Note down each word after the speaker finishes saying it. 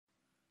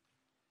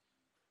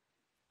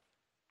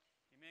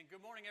Amen.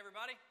 Good morning,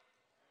 everybody.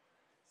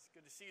 It's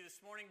good to see you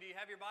this morning. Do you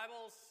have your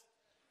Bibles?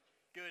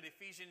 Good.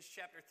 Ephesians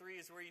chapter 3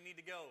 is where you need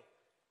to go.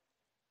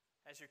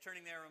 As you're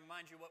turning there, I'll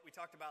remind you what we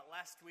talked about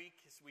last week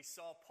as we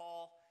saw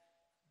Paul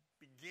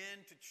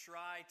begin to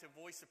try to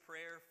voice a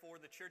prayer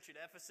for the church at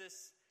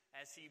Ephesus.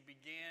 As he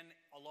began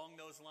along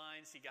those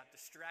lines, he got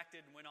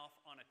distracted and went off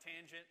on a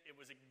tangent. It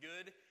was a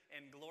good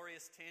and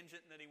glorious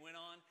tangent that he went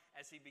on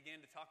as he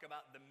began to talk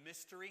about the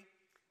mystery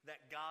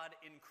that God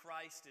in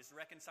Christ is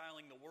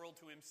reconciling the world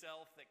to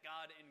himself, that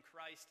God in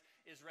Christ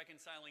is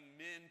reconciling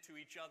men to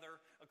each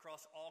other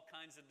across all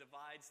kinds of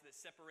divides that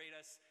separate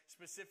us,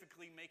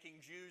 specifically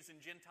making Jews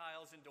and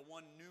Gentiles into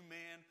one new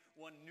man,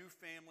 one new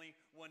family,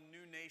 one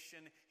new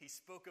nation. He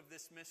spoke of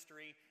this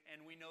mystery,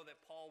 and we know that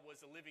Paul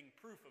was a living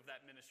proof of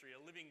that ministry, a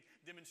living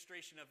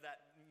demonstration of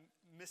that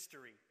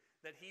mystery.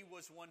 That he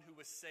was one who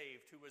was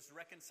saved, who was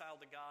reconciled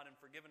to God and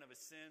forgiven of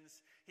his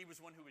sins. He was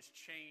one who was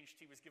changed.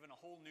 He was given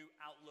a whole new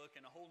outlook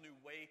and a whole new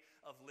way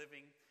of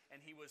living.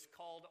 And he was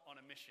called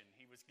on a mission.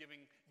 He was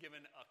given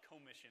a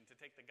commission to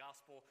take the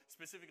gospel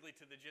specifically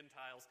to the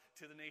Gentiles,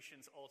 to the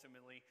nations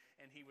ultimately.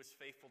 And he was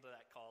faithful to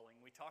that calling.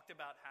 We talked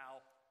about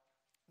how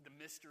the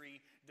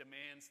mystery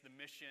demands the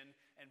mission,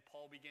 and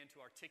Paul began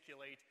to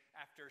articulate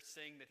after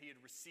saying that he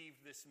had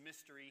received this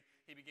mystery.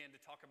 He began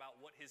to talk about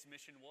what his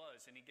mission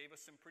was, and he gave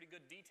us some pretty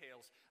good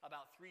details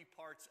about 3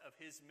 parts of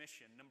his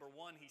mission. Number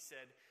 1, he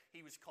said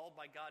he was called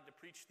by God to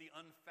preach the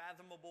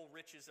unfathomable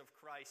riches of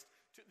Christ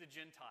to the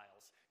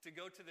Gentiles, to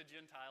go to the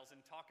Gentiles and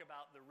talk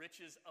about the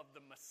riches of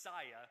the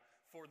Messiah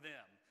for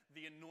them,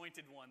 the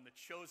anointed one, the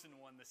chosen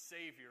one, the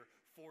Savior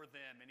for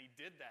them. And he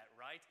did that,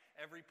 right?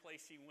 Every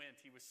place he went,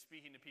 he was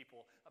speaking to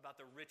people about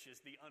the riches,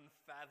 the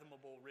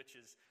unfathomable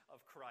riches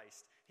of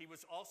Christ. He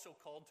was also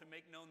called to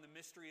make known the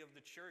mystery of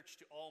the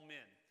church to all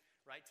men,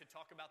 right? To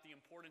talk about the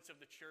importance of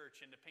the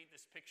church and to paint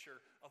this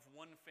picture of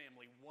one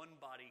family, one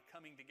body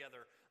coming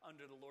together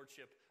under the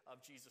lordship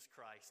of Jesus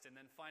Christ. And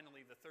then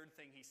finally, the third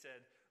thing he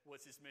said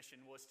was his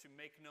mission was to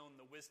make known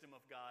the wisdom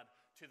of God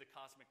to the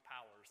cosmic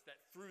powers,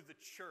 that through the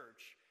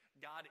church,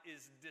 God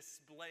is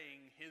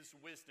displaying his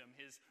wisdom,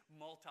 his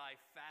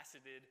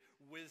multifaceted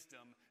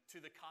wisdom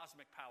to the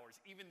cosmic powers.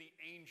 Even the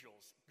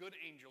angels, good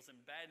angels and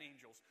bad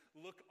angels,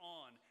 look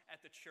on at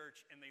the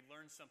church and they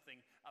learn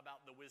something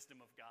about the wisdom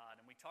of God.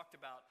 And we talked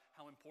about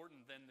how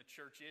important then the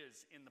church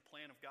is in the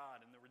plan of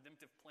God, in the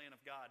redemptive plan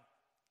of God.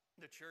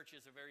 The church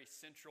is a very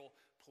central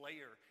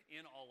player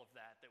in all of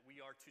that we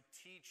are to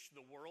teach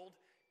the world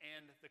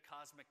and the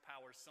cosmic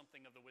powers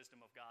something of the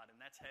wisdom of God. And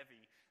that's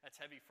heavy. That's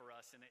heavy for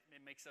us. And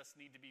it makes us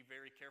need to be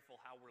very careful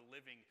how we're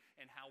living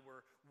and how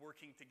we're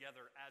working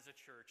together as a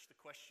church. The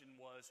question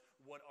was,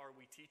 what are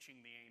we teaching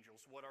the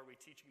angels? What are we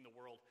teaching the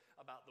world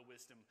about the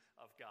wisdom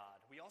of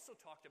God? We also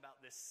talked about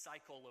this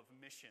cycle of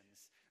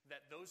missions,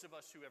 that those of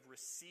us who have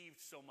received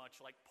so much,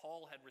 like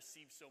Paul had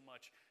received so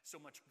much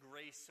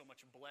grace, so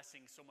much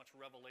blessing, so much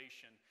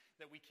revelation,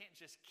 that we can't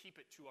just keep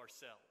it to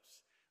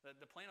ourselves.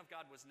 The plan of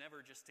God was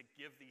never just to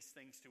give these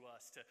things to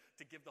us,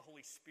 to give the Holy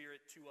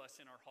Spirit to us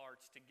in our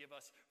hearts, to give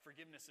us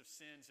forgiveness of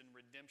sins and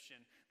redemption.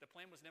 The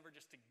plan was never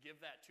just to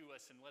give that to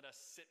us and let us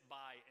sit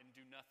by and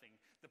do nothing.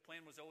 The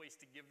plan was always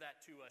to give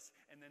that to us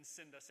and then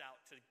send us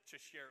out to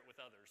share it with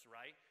others,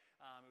 right?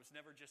 It was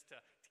never just to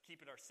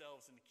keep it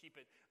ourselves and to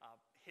keep it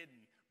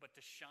hidden, but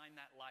to shine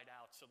that light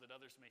out so that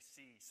others may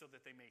see, so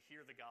that they may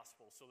hear the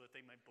gospel, so that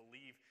they may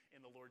believe in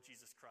the Lord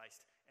Jesus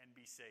Christ and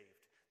be saved.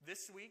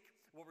 This week,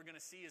 what we're going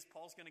to see is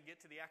Paul's going to get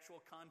to the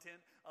actual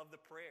content of the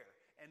prayer.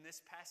 And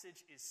this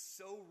passage is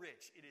so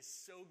rich. It is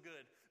so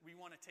good. We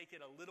want to take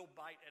it a little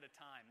bite at a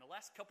time. The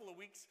last couple of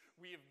weeks,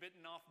 we have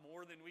bitten off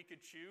more than we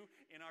could chew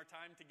in our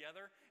time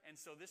together. And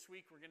so this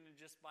week, we're going to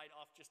just bite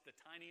off just the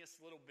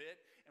tiniest little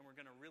bit. And we're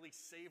going to really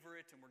savor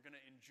it. And we're going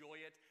to enjoy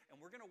it. And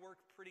we're going to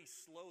work pretty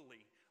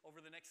slowly over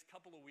the next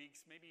couple of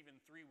weeks, maybe even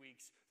 3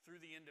 weeks,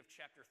 through the end of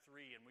chapter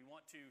 3. And we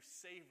want to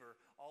savor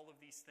all of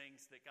these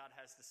things that God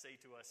has to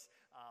say to us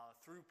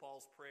through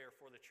Paul's prayer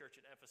for the church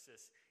at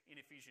Ephesus in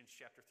Ephesians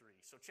chapter 3.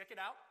 So check it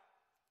out.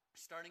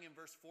 Starting in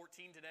verse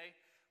 14 today,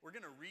 we're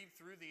going to read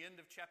through the end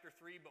of chapter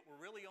 3, but we're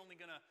really only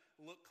going to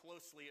look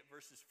closely at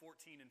verses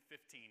 14 and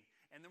 15.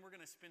 And then we're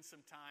going to spend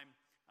some time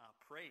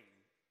praying,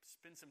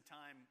 spend some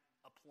time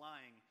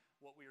applying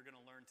what we are going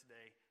to learn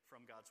today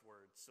from God's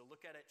word. So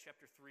look at it.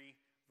 Chapter 3,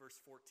 verse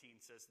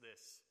 14 says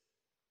this: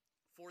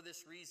 "For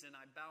this reason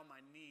I bow my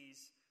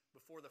knees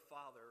before the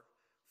Father,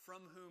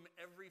 from whom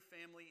every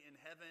family in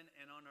heaven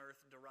and on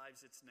earth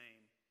derives its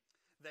name,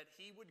 that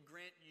he would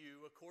grant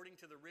you, according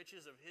to the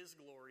riches of his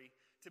glory,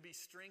 to be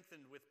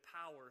strengthened with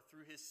power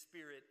through his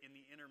Spirit in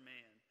the inner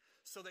man,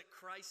 so that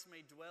Christ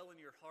may dwell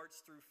in your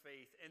hearts through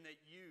faith, and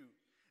that you,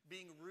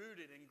 being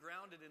rooted and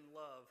grounded in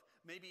love,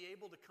 may be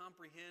able to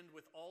comprehend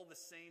with all the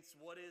saints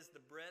what is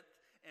the breadth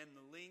and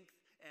the length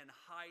and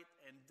height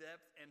and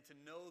depth, and to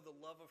know the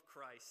love of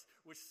Christ,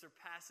 which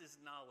surpasses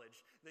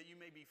knowledge, that you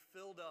may be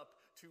filled up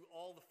to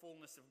all the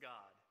fullness of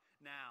God.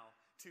 Now,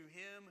 to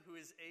him who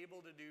is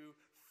able to do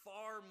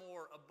far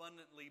more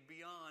abundantly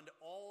beyond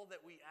all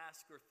that we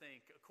ask or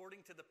think,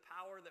 according to the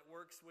power that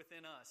works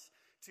within us.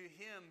 To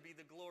him be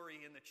the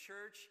glory in the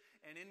church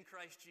and in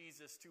Christ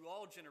Jesus to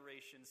all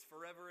generations,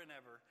 forever and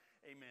ever.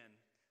 Amen.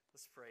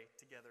 Let's pray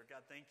together.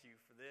 God, thank you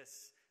for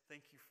this.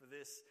 Thank you for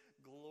this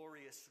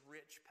glorious,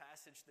 rich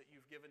passage that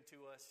you've given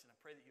to us. And I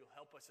pray that you'll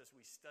help us as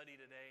we study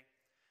today.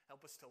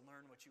 Help us to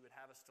learn what you would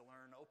have us to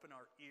learn. Open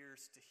our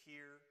ears to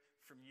hear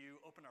from you.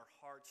 Open our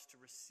hearts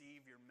to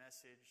receive your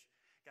message.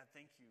 God,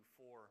 thank you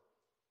for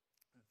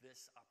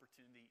this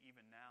opportunity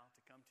even now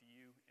to come to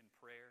you in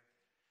prayer.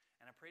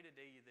 And I pray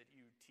today that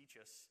you teach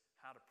us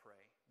how to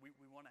pray. We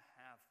want to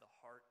have the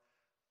heart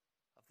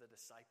of the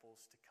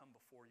disciples to come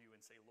before you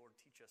and say, Lord,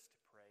 teach us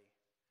to pray.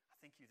 I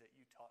thank you that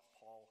you taught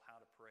Paul how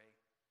to pray.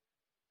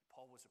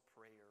 Paul was a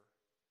prayer.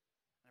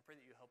 And I pray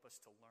that you help us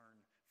to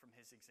learn from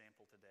his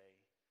example today.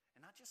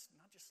 And not just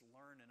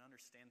learn and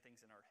understand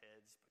things in our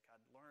heads, but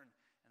God, learn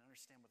and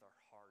understand with our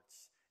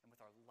hearts and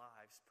with our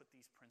lives, put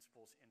these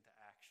principles into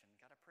action.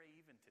 God, I pray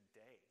even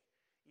today,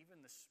 even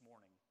this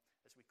morning,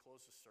 as we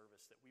close the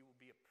service, that we will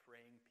be a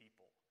praying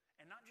people.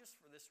 And not just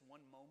for this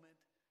one moment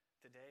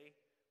today,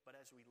 but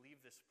as we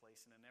leave this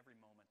place and in every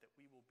moment, that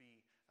we will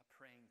be a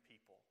praying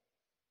people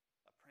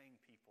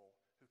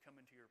who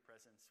come into your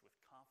presence with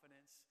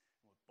confidence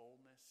and with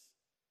boldness,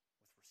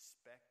 with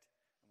respect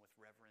and with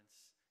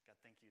reverence. God,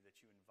 thank you that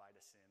you invite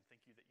us in.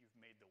 Thank you that you've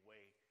made the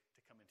way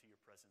to come into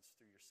your presence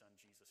through your Son,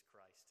 Jesus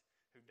Christ,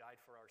 who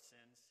died for our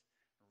sins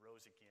and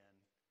rose again,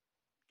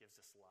 gives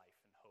us life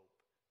and hope,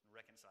 and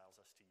reconciles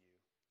us to you.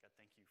 God,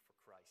 thank you for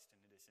Christ,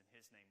 and it is in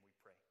his name we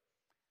pray.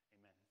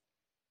 Amen.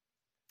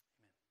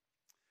 Amen.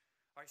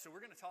 All right, so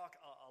we're going to talk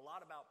a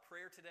lot about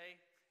prayer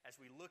today. As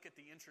we look at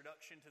the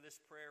introduction to this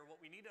prayer, what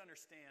we need to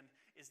understand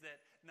is that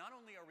not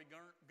only are we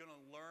going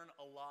to learn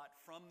a lot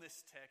from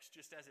this text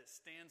just as it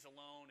stands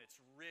alone,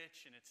 it's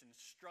rich and it's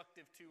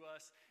instructive to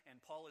us,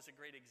 and Paul is a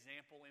great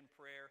example in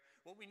prayer.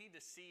 What we need to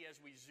see as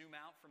we zoom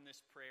out from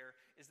this prayer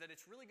is that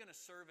it's really going to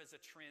serve as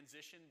a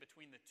transition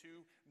between the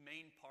two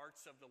main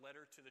parts of the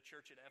letter to the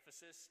church at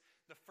Ephesus.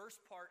 The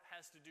first part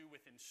has to do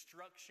with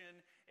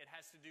instruction. It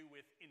has to do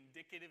with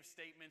indicative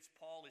statements.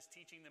 Paul is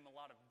teaching them a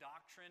lot of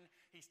doctrine.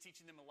 He's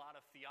teaching them a lot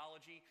of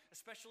theology,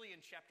 especially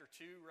in chapter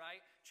 2,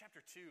 right? Chapter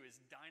 2 is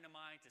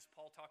dynamite as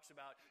Paul talks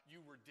about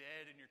you were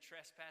dead in your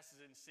trespasses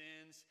and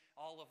sins,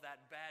 all of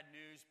that bad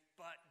news.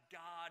 But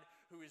God,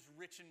 who is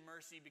rich in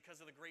mercy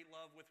because of the great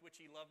love with which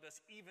he loved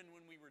us, even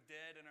when we were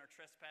dead in our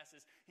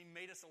trespasses, he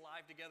made us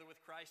alive together with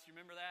Christ. You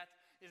remember that?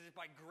 It is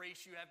by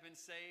grace you have been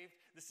saved.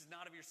 This is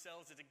not of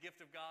yourselves. It's a gift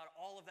of God.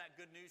 All of that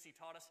good news. He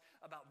taught us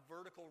about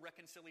vertical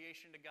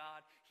reconciliation to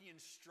God. He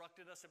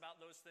instructed us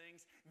about those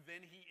things.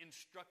 Then he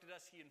instructed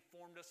us. He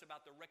informed us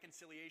about the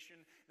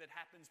reconciliation that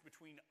happens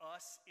between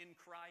us in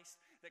Christ,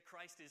 that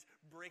Christ is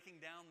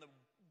breaking down the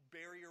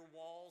barrier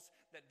walls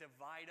that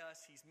divide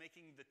us. He's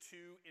making the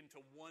two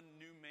into one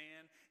new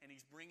man, and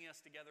he's bringing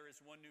us together as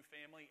one new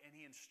family, and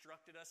he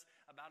instructed us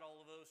about all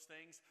of those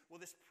things.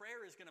 Well, this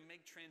prayer is going to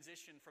make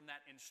transition from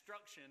that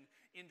instruction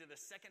into the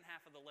second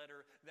half of the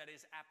letter, that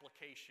is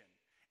application.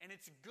 And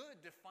it's good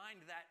to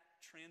find that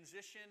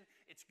transition.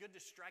 It's good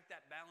to strike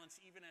that balance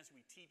even as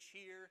we teach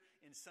here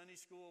in Sunday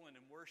school and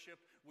in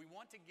worship. We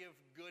want to give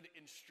good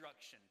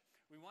instruction.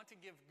 We want to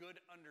give good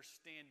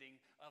understanding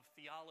of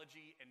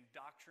theology and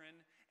doctrine,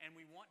 and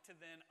we want to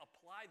then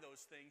apply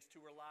those things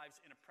to our lives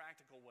in a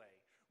practical way.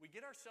 We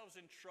get ourselves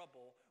in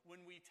trouble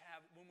when we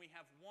have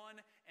one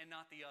and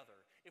not the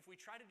other. If we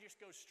try to just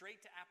go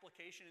straight to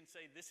application and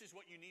say, this is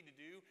what you need to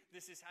do,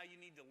 this is how you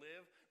need to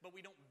live, but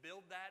we don't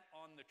build that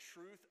on the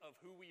truth of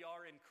who we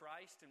are in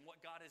Christ and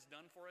what God has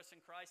done for us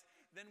in Christ,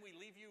 then we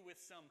leave you with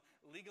some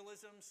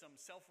legalism, some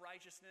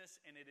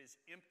self-righteousness, and it is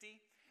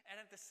empty. And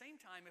at the same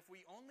time, if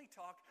we only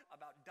talk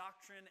about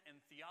doctrine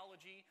and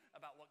theology,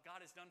 about what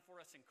God has done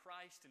for us in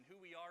Christ and who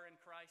we are in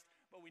Christ,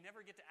 but we never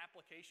get to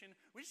application,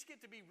 we just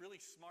get to be really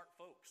smart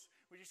folks.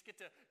 We just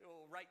get to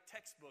write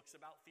textbooks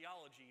about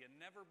theology and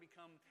never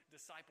become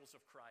disciples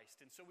of Christ.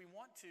 And so we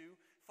want to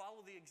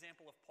follow the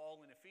example of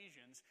Paul in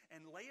Ephesians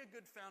and lay a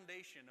good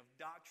foundation of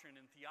doctrine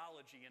and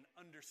theology and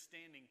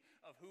understanding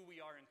of who we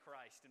are in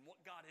Christ and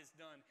what God has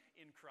done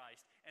in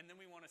Christ. And then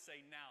we want to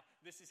say, now,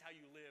 this is how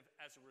you live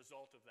as a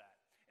result of that.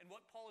 And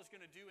what Paul is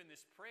going to do in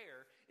this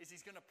prayer is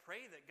he's going to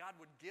pray that God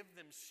would give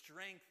them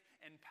strength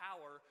and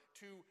power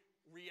to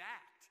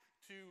react,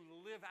 to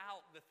live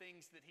out the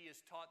things that he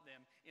has taught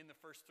them in the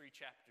first 3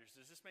 chapters.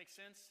 Does this make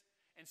sense?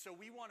 And so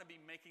we want to be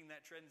making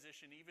that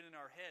transition even in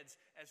our heads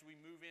as we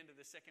move into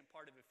the second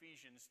part of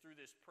Ephesians through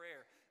this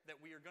prayer,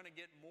 that we are going to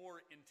get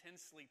more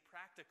intensely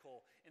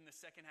practical in the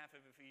second half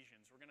of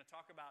Ephesians. We're going to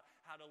talk about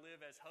how to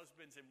live as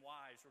husbands and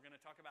wives. We're going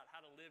to talk about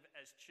how to live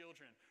as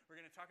children. We're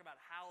going to talk about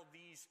how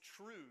these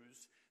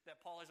truths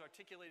that Paul has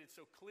articulated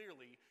so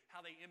clearly,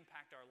 how they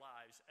impact our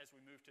lives as we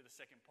move to the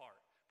second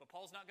part. But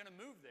Paul's not going to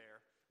move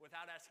there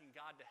without asking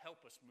God to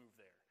help us move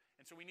there.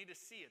 And so we need to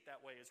see it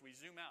that way as we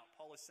zoom out.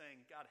 Paul is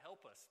saying, God,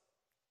 help us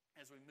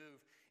as we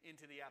move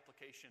into the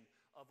application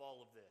of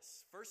all of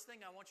this. First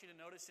thing I want you to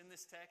notice in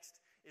this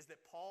text is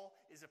that Paul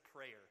is a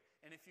prayer.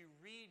 And if you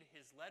read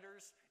his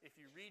letters, if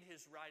you read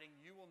his writing,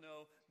 you will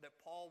know that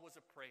Paul was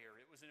a prayer.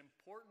 It was an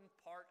important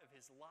part of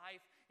his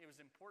life. It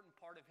was an important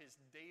part of his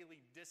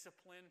daily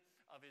discipline,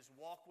 of his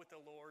walk with the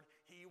Lord.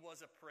 He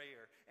was a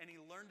prayer. And he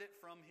learned it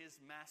from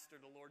his master,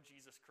 the Lord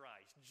Jesus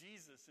Christ.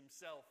 Jesus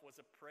himself was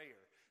a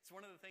prayer. It's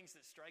one of the things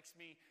that strikes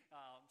me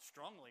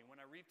strongly when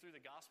I read through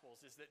the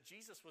Gospels is that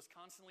Jesus was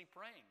constantly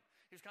praying.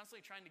 He was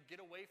constantly trying to get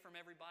away from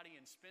everybody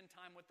and spend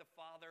time with the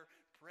Father,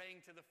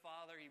 praying to the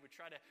Father. He would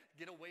try to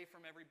get away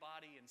from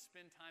everybody and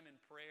spend time in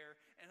prayer.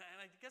 And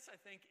I guess I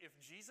think if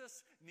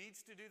Jesus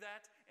needs to do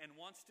that and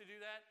wants to do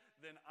that,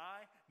 then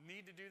I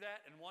need to do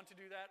that and want to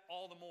do that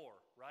all the more,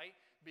 right?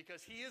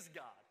 Because he is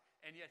God,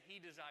 and yet he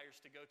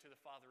desires to go to the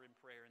Father in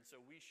prayer, and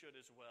so we should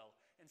as well.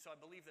 And so I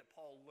believe that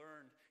Paul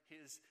learned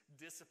his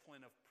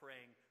discipline of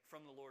praying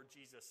from the Lord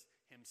Jesus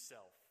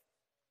himself.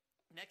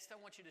 Next,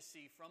 I want you to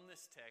see from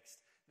this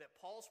text that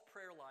Paul's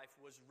prayer life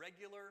was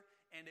regular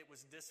and it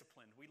was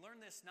disciplined. We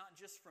learn this not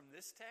just from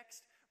this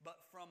text,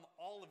 but from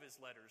all of his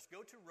letters.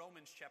 Go to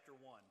Romans chapter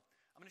 1.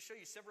 I'm going to show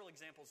you several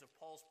examples of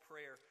Paul's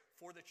prayer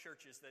for the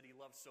churches that he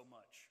loved so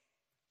much.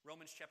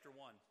 Romans chapter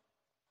 1,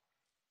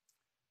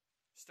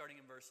 starting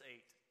in verse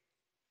 8.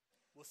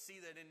 We'll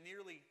see that in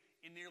nearly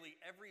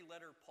every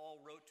letter Paul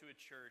wrote to a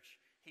church,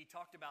 he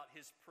talked about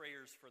his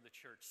prayers for the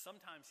church.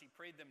 Sometimes he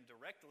prayed them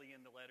directly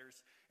in the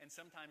letters, and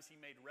sometimes he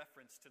made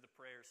reference to the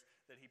prayers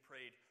that he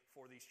prayed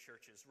for these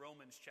churches.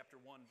 Romans chapter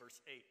 1, verse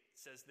 8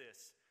 says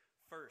this,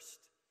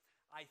 "First,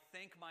 I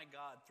thank my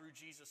God through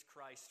Jesus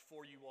Christ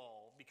for you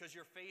all, because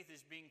your faith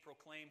is being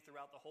proclaimed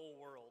throughout the whole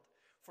world.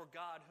 For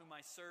God, whom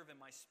I serve in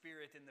my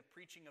spirit in the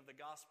preaching of the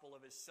gospel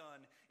of his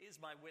Son,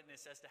 is my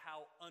witness as to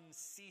how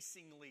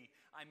unceasingly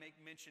I make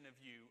mention of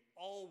you,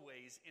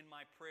 always in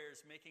my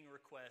prayers making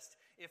request,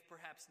 if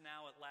perhaps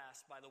now at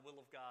last, by the will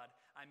of God,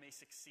 I may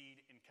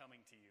succeed in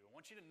coming to you." I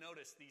want you to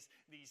notice these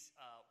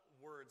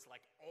words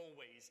like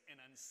always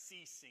and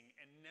unceasing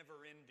and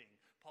never ending.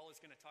 Paul is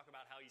going to talk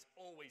about how he's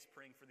always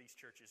praying for these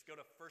churches. Go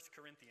to 1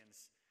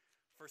 Corinthians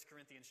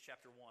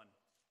chapter 1.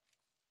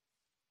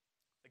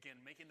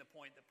 Again, making the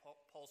point that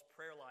Paul's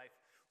prayer life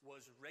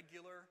was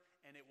regular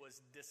and it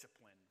was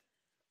disciplined.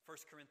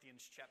 1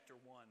 Corinthians chapter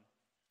 1,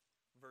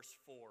 verse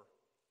 4.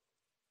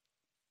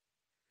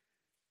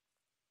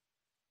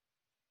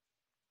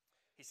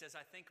 He says,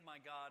 "I thank my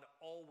God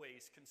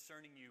always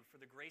concerning you for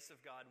the grace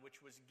of God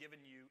which was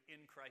given you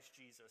in Christ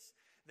Jesus,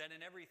 that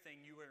in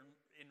everything you were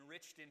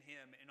enriched in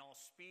him, in all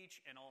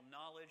speech and all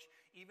knowledge,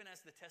 even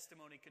as the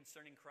testimony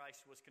concerning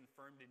Christ was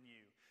confirmed in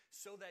you,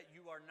 so that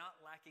you are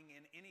not lacking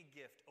in any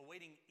gift,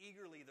 awaiting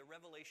eagerly the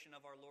revelation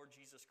of our Lord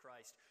Jesus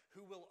Christ,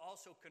 who will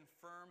also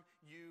confirm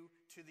you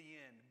to the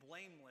end,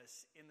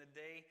 blameless in the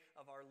day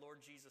of our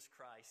Lord Jesus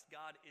Christ.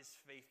 God is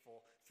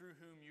faithful, through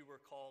whom you were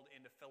called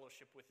into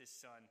fellowship with his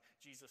Son,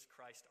 Jesus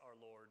Christ our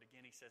Lord."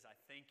 Again, he says, "I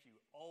thank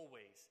you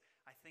always.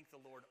 I thank the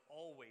Lord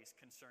always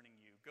concerning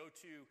you." Go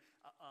to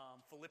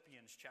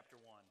Philippians chapter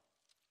 1.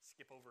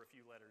 Skip over a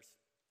few letters.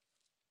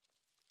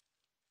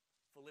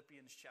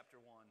 Philippians chapter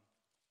 1,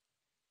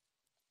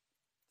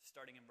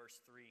 starting in verse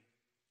 3.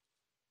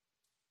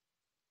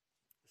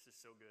 This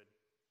is so good.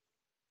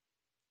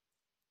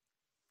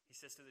 He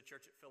says to the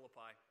church at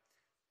Philippi,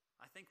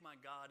 "I thank my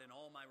God in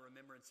all my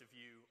remembrance of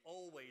you,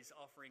 always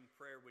offering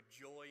prayer with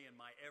joy in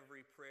my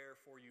every prayer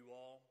for you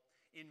all,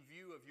 in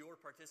view of your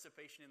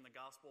participation in the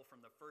gospel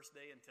from the first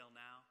day until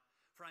now.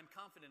 For I am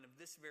confident of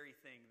this very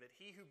thing, that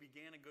he who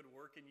began a good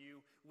work in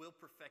you will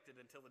perfect it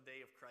until the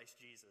day of Christ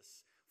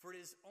Jesus. For it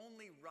is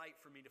only right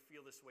for me to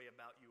feel this way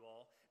about you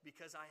all,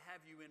 because I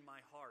have you in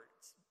my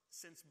heart,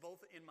 since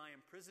both in my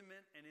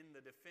imprisonment and in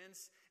the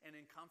defense and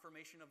in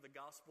confirmation of the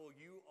gospel,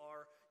 you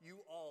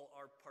all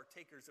are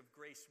partakers of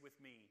grace with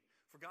me.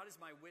 For God is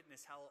my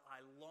witness how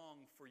I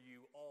long for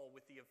you all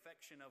with the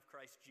affection of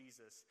Christ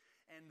Jesus.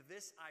 And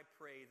this I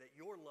pray, that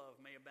your love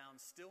may abound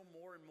still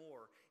more and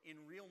more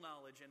in real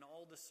knowledge and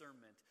all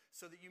discernment,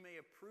 so that you may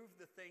approve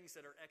the things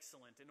that are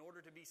excellent, in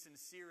order to be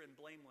sincere and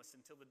blameless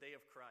until the day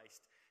of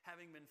Christ,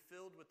 having been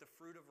filled with the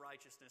fruit of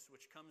righteousness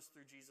which comes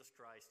through Jesus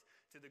Christ,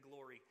 to the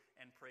glory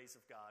and praise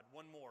of God."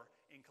 One more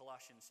in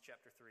Colossians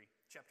chapter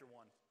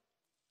 1.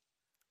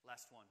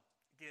 Last one.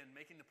 Again,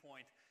 making the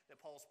point that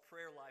Paul's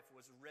prayer life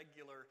was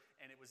regular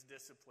and it was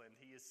disciplined.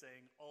 He is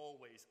saying,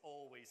 always,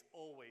 always,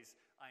 always,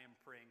 I am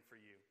praying for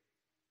you.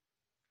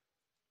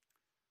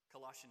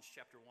 Colossians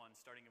chapter 1,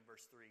 starting in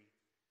verse 3.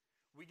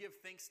 "We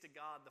give thanks to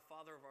God, the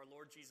Father of our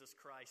Lord Jesus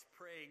Christ,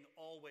 praying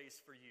always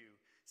for you,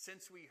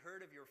 since we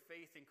heard of your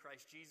faith in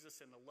Christ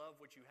Jesus and the love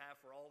which you have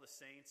for all the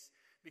saints,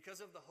 because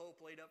of the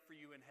hope laid up for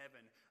you in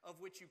heaven, of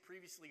which you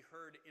previously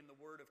heard in the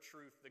word of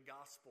truth, the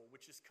gospel,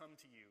 which has come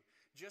to you.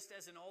 Just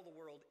as in all the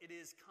world it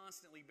is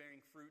constantly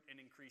bearing fruit and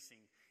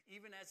increasing,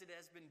 even as it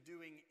has been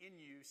doing in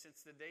you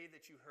since the day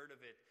that you heard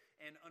of it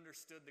and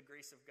understood the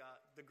grace of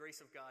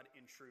God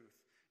in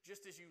truth.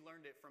 Just as you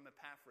learned it from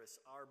Epaphras,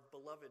 our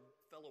beloved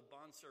fellow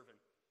bondservant,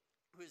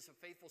 who is a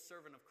faithful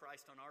servant of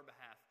Christ on our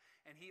behalf,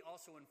 And he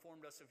also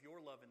informed us of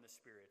your love in the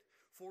Spirit.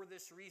 For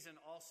this reason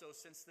also,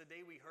 since the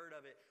day we heard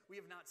of it, we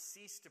have not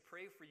ceased to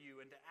pray for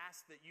you and to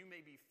ask that you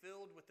may be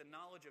filled with the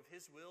knowledge of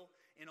his will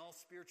in all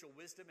spiritual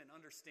wisdom and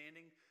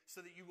understanding,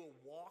 so that you will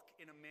walk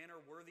in a manner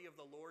worthy of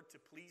the Lord,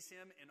 to please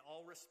him in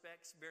all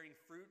respects, bearing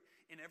fruit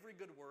in every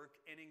good work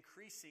and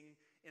increasing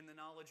in the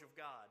knowledge of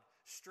God,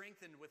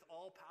 strengthened with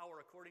all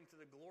power according to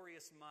the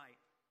glorious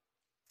might,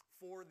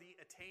 for the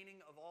attaining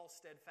of all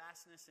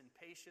steadfastness and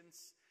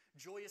patience,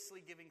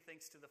 joyously giving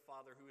thanks to the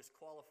Father who has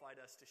qualified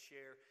us to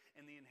share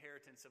in the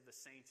inheritance of the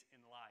saints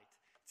in light.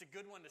 It's a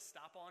good one to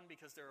stop on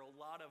because there are a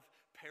lot of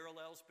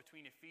parallels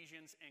between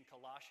Ephesians and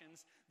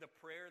Colossians. The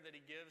prayer that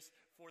he gives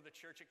for the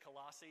church at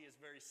Colossae is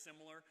very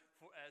similar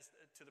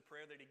to the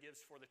prayer that he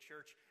gives for the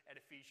church at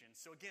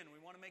Ephesians. So again,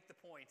 we want to make the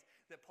point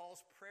that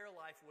Paul's prayer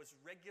life was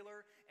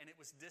regular and it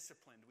was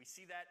disciplined. We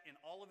see that in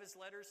all of his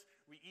letters.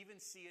 We even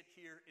see it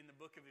here in the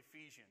book of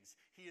Ephesians.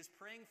 He is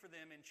praying for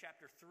them in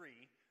chapter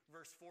 3,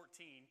 verse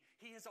 14.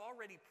 He has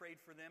already prayed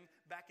for them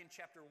back in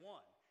chapter 1.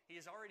 He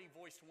has already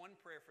voiced one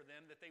prayer for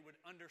them, that they would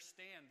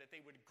understand, that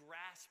they would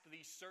grasp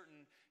these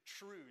certain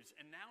truths.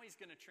 And now he's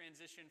going to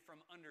transition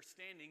from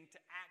understanding to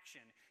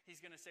action.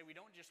 He's going to say, we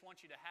don't just want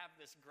you to have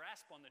this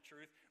grasp on the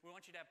truth, we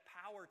want you to have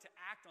power to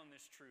act on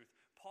this truth.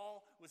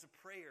 Paul was a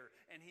prayer,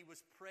 and he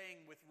was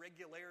praying with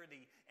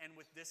regularity and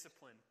with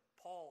discipline.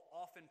 Paul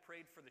often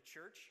prayed for the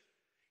church.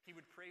 He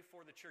would pray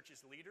for the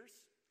church's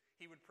leaders.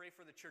 He would pray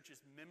for the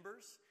church's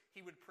members.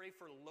 He would pray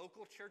for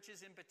local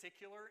churches in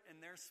particular and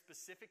their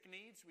specific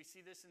needs. We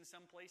see this in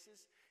some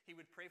places. He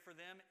would pray for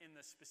them in the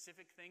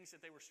specific things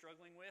that they were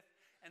struggling with.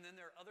 And then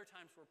there are other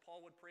times where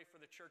Paul would pray for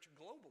the church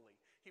globally.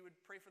 He would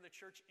pray for the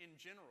church in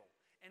general.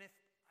 And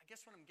I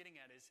guess what I'm getting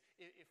at is,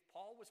 if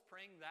Paul was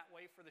praying that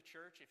way for the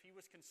church, if he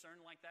was concerned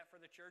like that for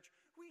the church,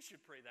 we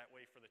should pray that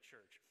way for the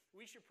church.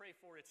 We should pray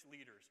for its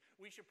leaders.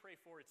 We should pray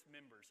for its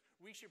members.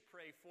 We should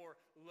pray for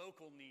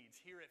local needs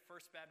here at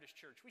First Baptist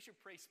Church. We should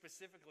pray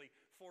specifically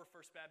for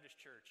First Baptist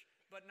Church,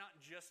 but not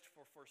just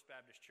for First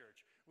Baptist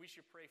Church. We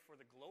should pray for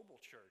the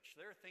global church.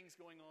 There are things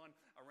going on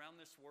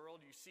around this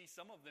world. You see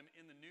some of them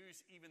in the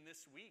news even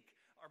this week.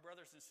 Our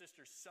brothers and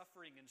sisters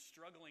suffering and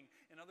struggling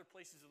in other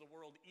places of the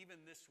world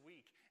even this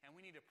week. And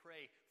we need to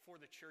pray for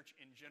the church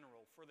in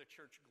general, for the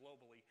church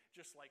globally,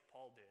 just like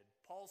Paul did.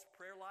 Paul's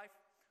prayer life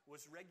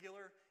was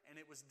regular and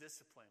it was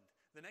disciplined.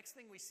 The next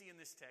thing we see in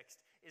this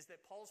text is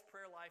that Paul's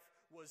prayer life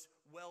was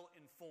well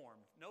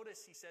informed.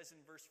 Notice he says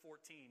in verse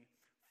 14,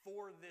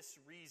 for this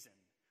reason.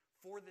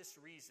 For this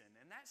reason.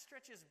 And that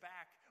stretches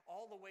back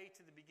all the way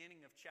to the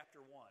beginning of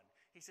chapter 1.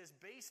 He says,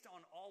 based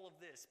on all of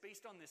this,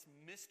 based on this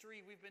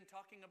mystery we've been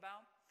talking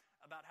about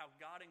how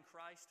God in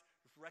Christ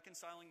is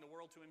reconciling the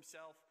world to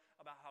himself,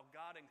 about how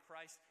God in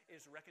Christ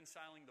is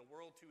reconciling the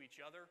world to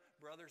each other,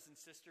 brothers and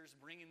sisters,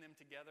 bringing them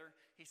together.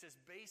 He says,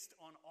 based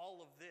on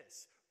all of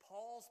this,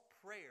 Paul's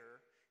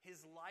prayer,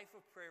 his life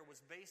of prayer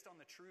was based on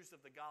the truths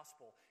of the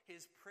gospel.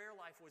 His prayer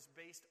life was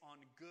based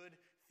on good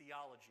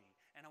theology.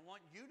 And I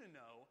want you to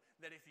know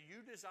that if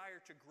you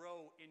desire to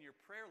grow in your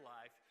prayer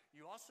life,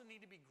 you also need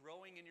to be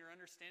growing in your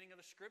understanding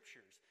of the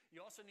Scriptures.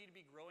 You also need to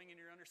be growing in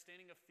your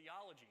understanding of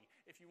theology.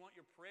 If you want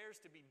your prayers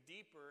to be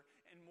deeper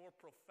and more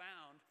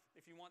profound,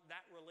 if you want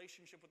that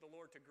relationship with the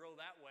Lord to grow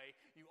that way,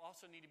 you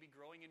also need to be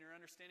growing in your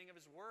understanding of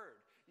his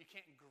word. You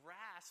can't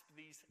grasp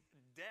these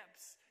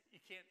depths,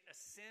 you can't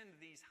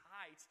ascend these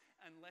heights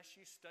unless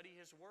you study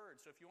his word.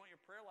 So if you want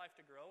your prayer life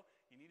to grow,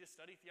 you need to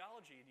study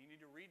theology and you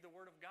need to read the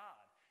word of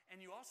God. And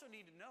you also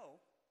need to know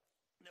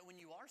that when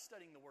you are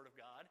studying the Word of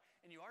God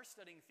and you are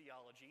studying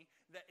theology,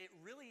 that it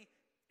really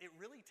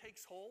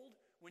takes hold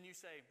when you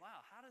say,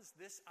 wow, how does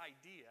this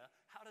idea,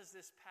 how does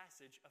this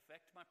passage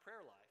affect my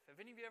prayer life? Have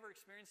any of you ever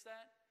experienced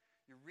that?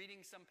 You're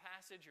reading some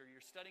passage or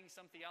you're studying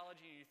some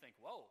theology and you think,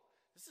 whoa,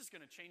 this is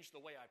going to change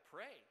the way I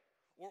pray.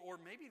 Or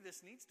maybe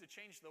this needs to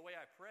change the way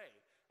I pray.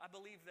 I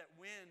believe that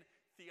when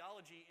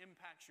theology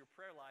impacts your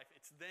prayer life,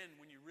 it's then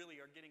when you really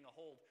are getting a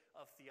hold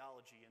of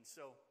theology. And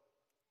so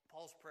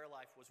Paul's prayer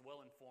life was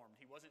well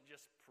informed. He wasn't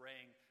just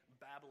praying,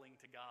 babbling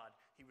to God.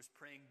 He was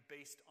praying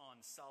based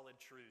on solid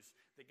truths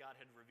that God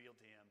had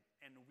revealed to him.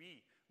 And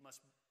we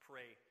must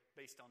pray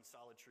based on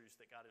solid truths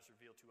that God has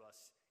revealed to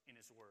us in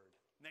his word.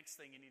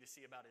 Next thing you need to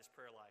see about his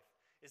prayer life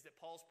is that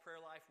Paul's prayer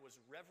life was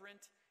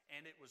reverent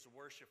and it was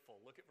worshipful.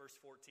 Look at verse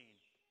 14.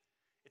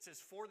 It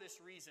says, for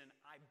this reason,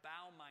 I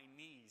bow my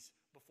knees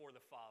before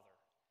the Father.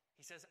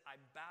 He says,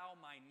 I bow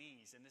my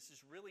knees. And this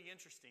is really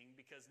interesting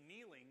because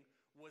kneeling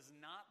was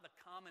not the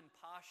common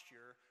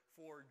posture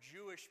for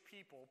Jewish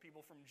people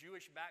from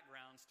Jewish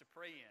backgrounds to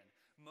pray in.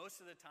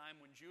 Most of the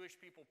time when Jewish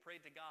people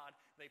prayed to God,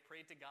 they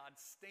prayed to God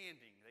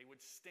standing. They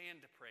would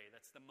stand to pray.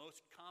 That's the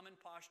most common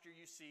posture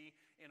you see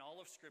in all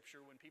of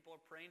Scripture. When people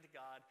are praying to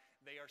God,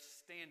 they are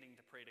standing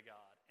to pray to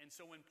God. And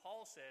so when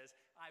Paul says,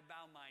 I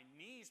bow my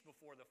knees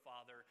before the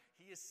Father,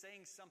 he is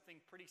saying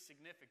something pretty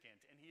significant,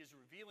 and he is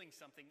revealing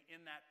something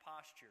in that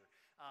posture.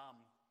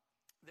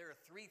 There are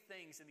three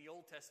things in the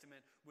Old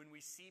Testament when we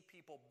see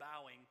people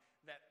bowing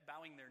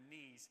their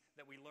knees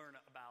that we learn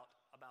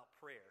about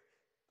prayer.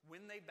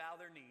 when they bow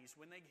their knees,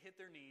 when they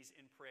hit their knees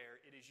in prayer,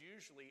 it is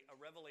usually a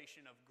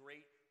revelation of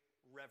great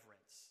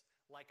reverence,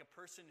 like a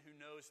person who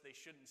knows they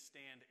shouldn't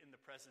stand in the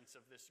presence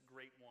of this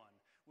great one.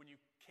 When you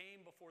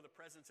came before the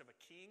presence of a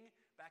king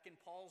back in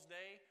Paul's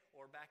day,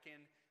 or back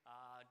in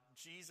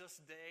Jesus'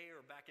 day,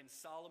 or back in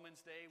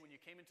Solomon's day, when you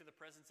came into the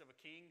presence of a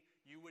king,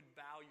 you would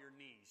bow your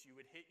knees. You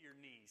would hit your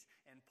knees.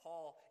 And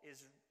Paul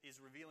is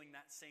revealing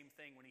that same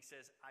thing when he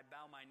says, I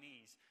bow my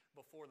knees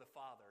before the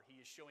Father.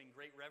 He is showing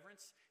great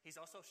reverence. He's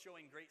also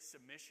showing great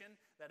submission.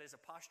 That is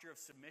a posture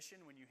of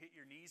submission. When you hit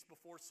your knees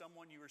before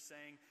someone, you are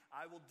saying,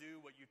 I will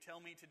do what you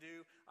tell me to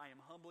do. I am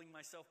humbling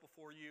myself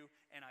before you,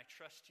 and I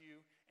trust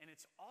you. And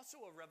it's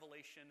also a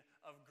revelation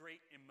of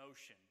great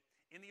emotion.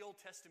 In the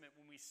Old Testament,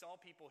 when we saw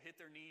people hit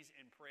their knees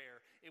in prayer,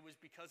 it was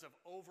because of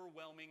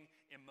overwhelming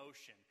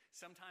emotion.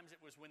 Sometimes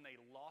it was when they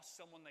lost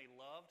someone they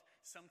loved.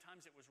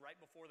 Sometimes it was right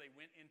before they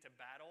went into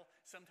battle.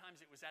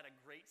 Sometimes it was at a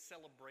great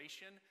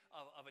celebration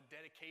of a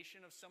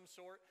dedication of some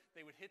sort.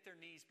 They would hit their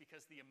knees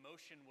because the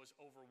emotion was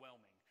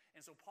overwhelming.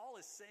 And so Paul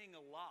is saying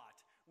a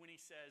lot when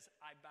he says,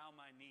 I bow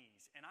my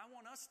knees. And I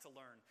want us to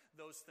learn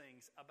those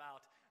things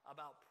about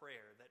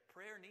prayer, that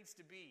prayer needs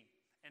to be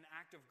an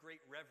act of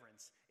great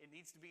reverence. It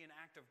needs to be an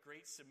act of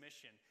great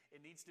submission.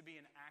 It needs to be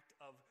an act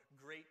of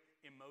great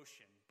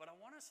emotion. But I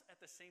want us at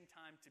the same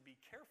time to be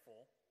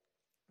careful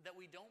that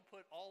we don't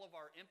put all of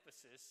our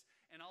emphasis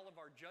and all of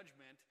our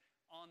judgment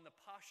on the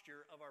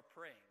posture of our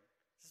praying.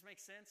 Does this make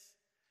sense?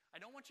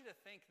 I don't want you to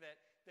think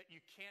that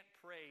you can't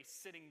pray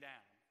sitting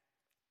down.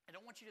 I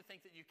don't want you to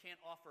think that you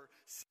can't offer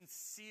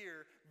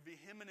sincere,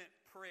 vehement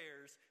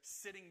prayers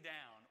sitting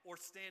down or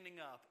standing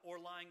up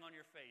or lying on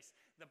your face.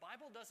 The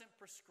Bible doesn't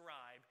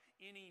prescribe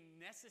any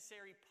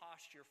necessary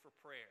posture for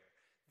prayer.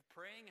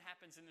 Praying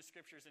happens in the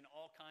Scriptures in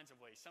all kinds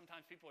of ways.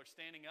 Sometimes people are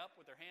standing up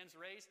with their hands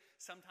raised.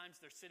 Sometimes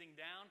they're sitting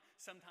down.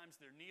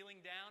 Sometimes they're kneeling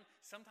down.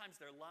 Sometimes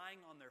they're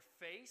lying on their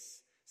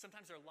face.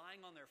 Sometimes they're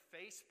lying on their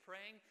face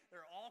praying.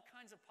 There are all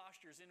kinds of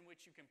postures in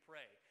which you can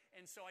pray.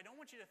 And so I don't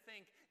want you to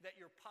think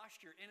that your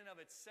posture in and of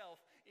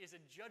itself is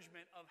a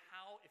judgment of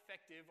how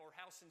effective or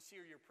how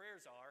sincere your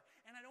prayers are.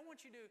 And I don't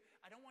want you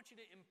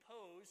to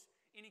impose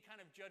any kind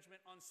of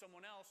judgment on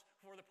someone else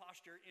for the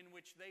posture in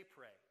which they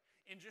pray.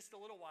 In just a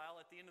little while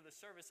at the end of the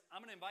service,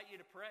 I'm going to invite you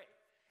to pray.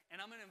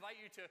 And I'm going to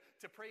invite you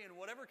to pray in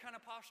whatever kind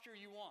of posture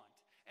you want.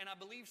 And I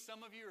believe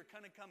some of you are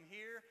going to come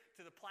here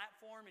to the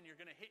platform and you're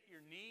going to hit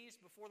your knees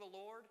before the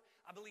Lord.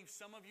 I believe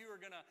some of you are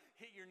going to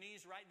hit your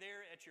knees right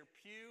there at your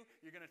pew.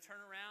 You're going to turn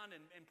around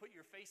and put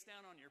your face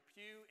down on your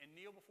pew and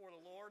kneel before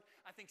the Lord.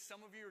 I think some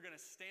of you are going to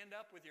stand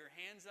up with your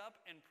hands up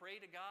and pray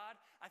to God.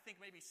 I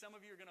think maybe some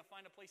of you are going to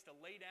find a place to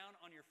lay down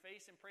on your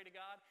face and pray to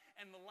God.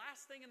 And the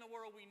last thing in the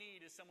world we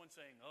need is someone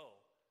saying,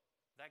 oh,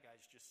 that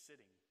guy's just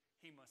sitting.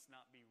 He must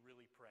not be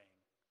really praying.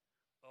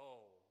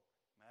 Oh,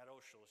 Matt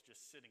Oshel is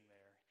just sitting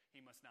there. He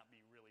must not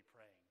be really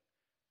praying.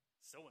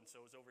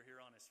 So-and-so is over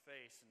here on his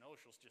face, and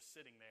Oshel's just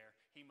sitting there.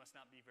 He must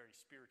not be very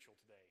spiritual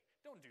today.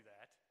 Don't do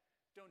that.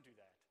 Don't do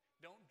that.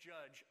 Don't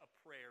judge a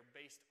prayer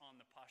based on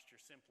the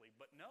posture simply,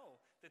 but know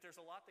that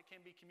there's a lot that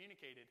can be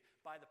communicated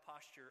by the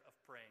posture of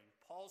praying.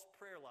 Paul's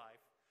prayer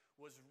life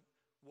was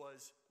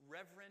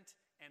reverent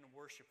and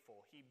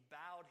worshipful. He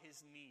bowed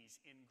his knees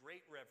in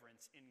great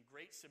reverence, in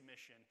great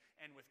submission,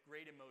 and with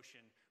great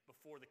emotion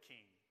before the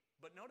king.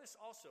 But notice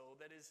also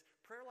that his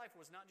prayer life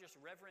was not just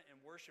reverent and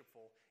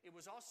worshipful, it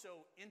was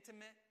also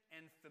intimate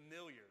and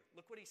familiar.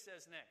 Look what he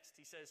says next.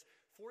 He says,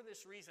 for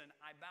this reason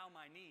I bow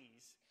my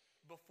knees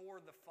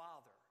before the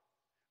Father.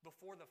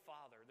 Before the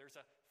Father. There's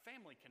a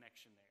family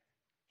connection there.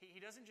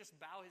 He doesn't just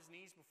bow his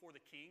knees before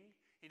the king.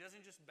 He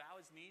doesn't just bow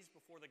his knees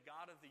before the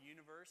God of the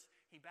universe.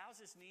 He bows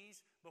his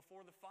knees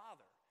before the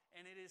Father.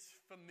 And it is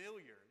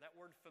familiar. That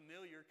word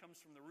familiar comes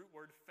from the root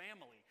word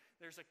family.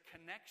 There's a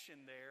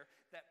connection there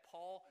that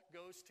Paul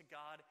goes to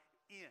God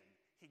in.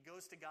 He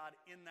goes to God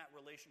in that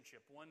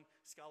relationship. One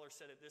scholar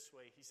said it this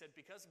way. He said,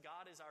 because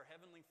God is our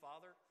heavenly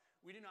Father,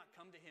 we do not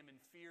come to him in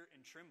fear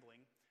and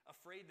trembling,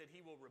 afraid that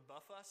he will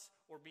rebuff us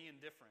or be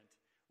indifferent.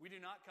 We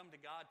do not come to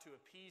God to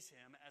appease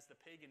him as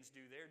the pagans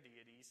do their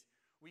deities.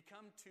 We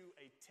come to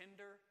a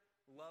tender,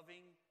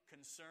 loving,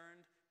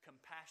 concerned,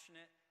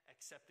 compassionate,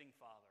 accepting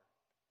Father.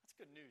 That's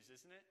good news,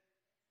 isn't it?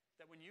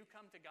 That when you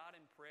come to God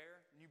in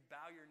prayer, and you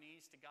bow your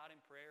knees to God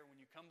in prayer,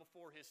 when you come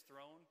before his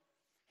throne,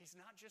 he's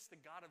not just the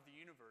God of the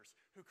universe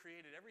who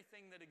created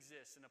everything that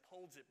exists and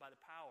upholds it by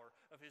the power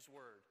of his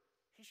word.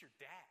 He's your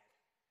dad.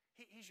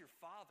 He's your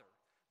father,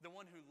 the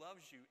one who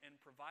loves you and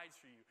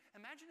provides for you.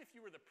 Imagine if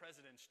you were the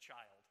president's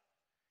child.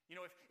 You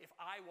know, if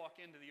I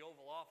walk into the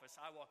Oval Office,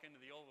 I walk into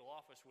the Oval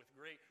Office with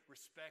great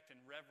respect and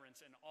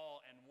reverence and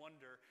awe and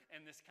wonder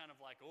and this kind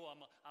of like, oh,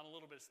 I'm a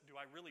little bit, do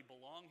I really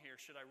belong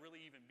here? Should I really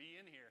even be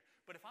in here?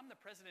 But if I'm the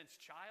president's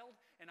child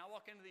and I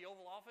walk into the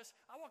Oval Office,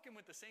 I walk in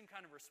with the same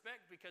kind of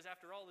respect because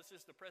after all, this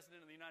is the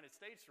president of the United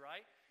States,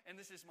 right? And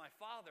this is my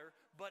father,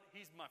 but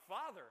he's my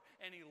father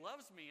and he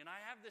loves me and I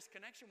have this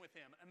connection with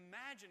him.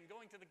 Imagine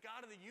going to the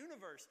God of the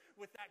universe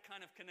with that kind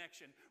of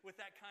connection, with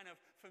that kind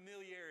of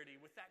familiarity,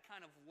 with that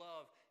kind of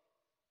love,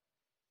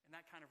 and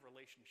that kind of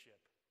relationship.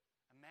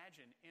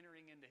 Imagine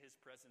entering into his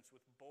presence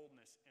with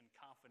boldness and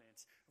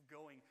confidence,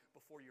 going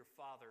before your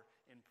Father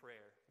in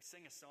prayer. We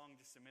sang a song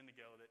just a minute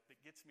ago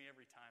that gets me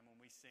every time when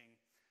we sing,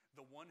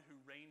 "The one who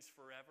reigns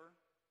forever,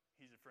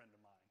 he's a friend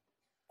of mine."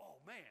 Oh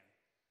man,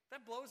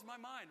 that blows my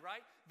mind,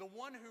 right? The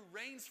one who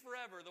reigns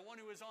forever, the one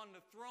who is on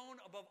the throne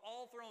above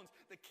all thrones,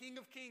 the King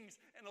of kings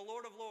and the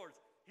Lord of lords,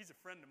 he's a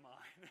friend of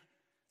mine.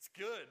 It's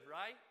good,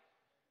 right?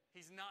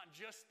 He's not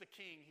just the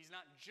king. He's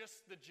not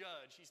just the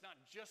judge. He's not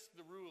just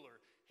the ruler.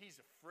 He's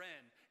a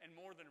friend, and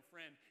more than a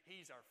friend,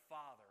 he's our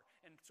Father.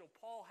 And so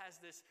Paul has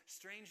this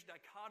strange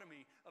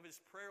dichotomy of his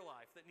prayer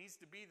life that needs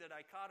to be the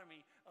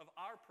dichotomy of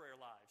our prayer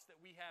lives, that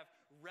we have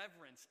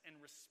reverence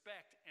and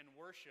respect and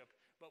worship,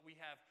 but we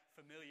have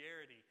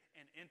familiarity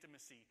and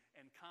intimacy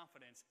and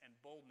confidence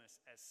and boldness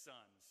as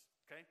sons.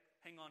 Okay?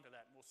 Hang on to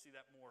that, and we'll see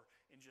that more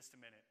in just a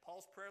minute.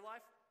 Paul's prayer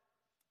life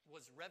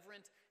was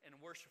reverent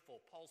and worshipful.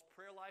 Paul's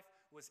prayer life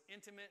was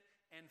intimate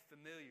and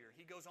familiar.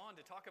 He goes on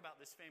to talk about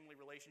this family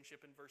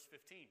relationship in verse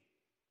 15.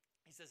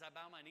 He says, "I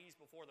bow my knees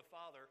before the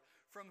Father,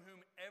 from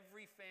whom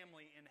every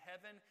family in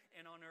heaven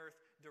and on earth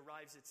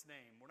derives its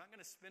name." We're not going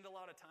to spend a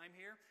lot of time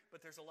here,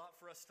 but there's a lot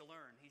for us to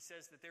learn. He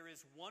says that there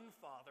is one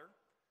Father,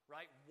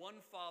 right?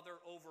 One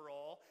Father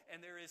overall,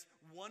 and there is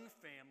one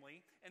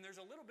family. And there's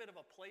a little bit of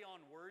a play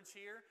on words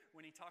here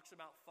when he talks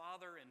about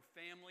father and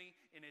family,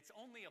 and it's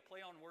only a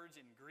play on words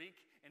in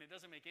Greek, and it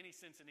doesn't make any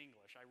sense in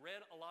English. I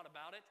read a lot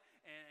about it,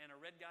 and I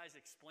read guys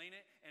explain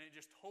it, and it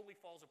just totally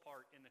falls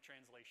apart in the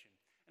translation.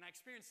 And I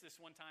experienced this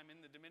one time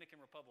in the Dominican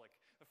Republic,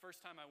 the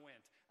first time I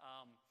went.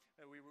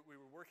 We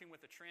were working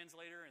with a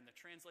translator, and the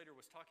translator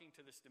was talking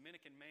to this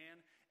Dominican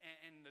man,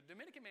 and the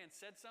Dominican man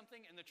said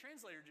something, and the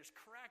translator just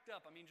cracked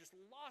up. I mean, just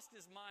lost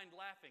his mind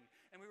laughing.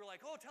 And we were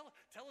like, "Oh,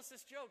 tell us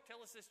this joke,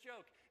 tell us this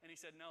joke." And he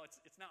said, "No,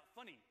 it's not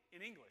funny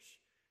in English."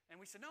 And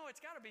we said, "No,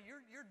 it's got to be.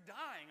 You're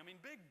dying. I mean,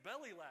 big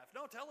belly laugh.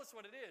 No, tell us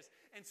what it is."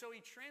 And so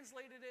he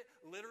translated it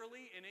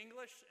literally in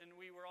English, and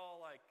we were all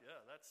like,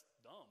 "Yeah, that's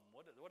dumb.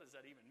 What does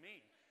that even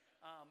mean?"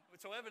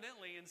 So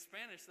evidently in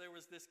Spanish there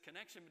was this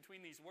connection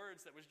between these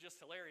words that was just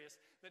hilarious,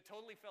 that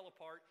totally fell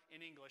apart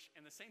in English.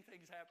 And the same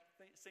thing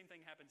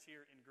happens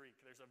here in Greek.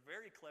 There's a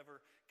very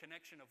clever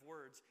connection of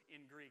words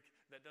in Greek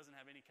that doesn't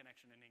have any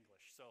connection in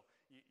English. So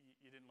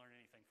you didn't learn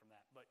anything from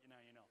that, but now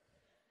you know.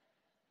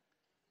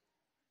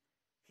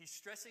 He's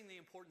stressing the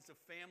importance of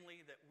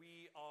family, that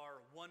we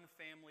are one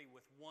family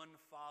with one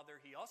Father.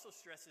 He also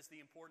stresses the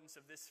importance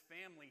of this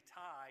family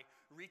tie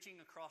reaching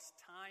across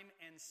time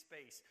and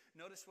space.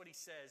 Notice what he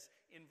says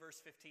in verse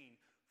 15.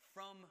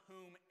 "From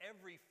whom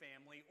every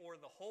family, or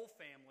the whole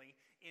family,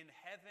 in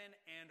heaven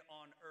and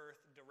on earth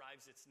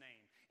derives its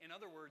name." In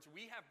other words,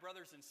 we have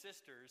brothers and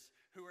sisters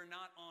who are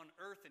not on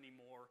earth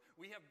anymore.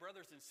 We have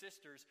brothers and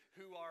sisters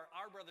who are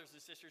our brothers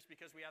and sisters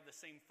because we have the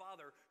same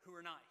Father, who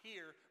are not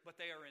here, but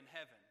they are in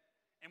heaven.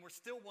 And we're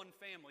still one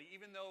family,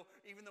 even though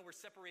we're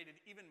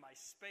separated even by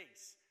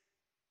space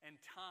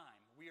and time.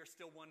 We are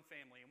still one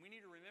family. And we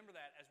need to remember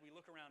that as we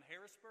look around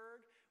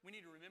Harrisburg. We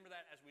need to remember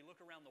that as we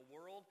look around the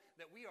world,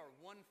 that we are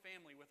one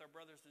family with our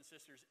brothers and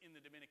sisters in the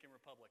Dominican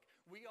Republic.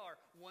 We are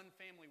one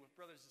family with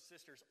brothers and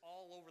sisters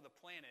all over the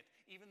planet.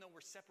 Even though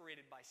we're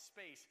separated by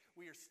space,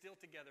 we are still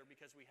together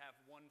because we have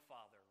one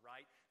Father,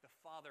 right? The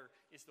Father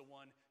is the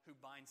one who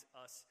binds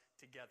us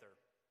together.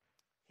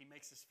 He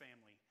makes his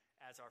family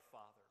as our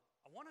Father.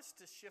 I want us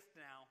to shift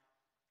now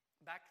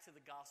back to the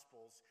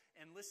Gospels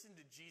and listen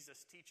to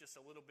Jesus teach us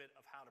a little bit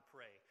of how to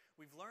pray.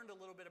 We've learned a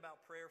little bit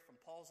about prayer from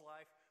Paul's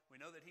life. We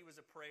know that he was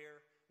a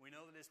prayer. We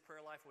know that his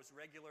prayer life was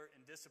regular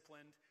and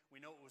disciplined. We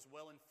know it was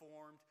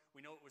well-informed.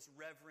 We know it was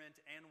reverent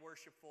and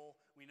worshipful.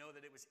 We know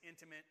that it was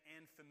intimate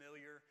and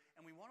familiar.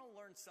 And we want to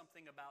learn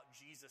something about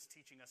Jesus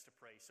teaching us to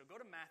pray. So go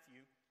to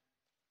Matthew.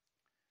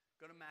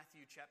 Go to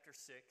Matthew chapter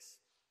 6.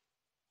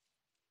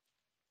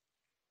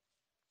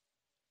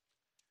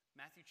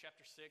 Matthew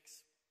chapter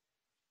 6,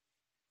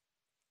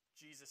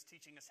 Jesus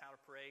teaching us how to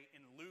pray.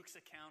 In Luke's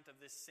account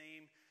of this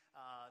same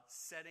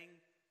setting,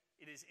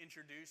 it is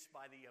introduced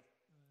by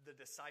the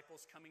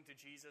disciples coming to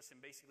Jesus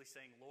and basically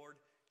saying, "Lord,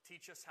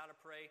 teach us how to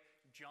pray."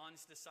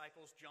 John's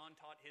disciples, John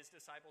taught his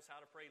disciples how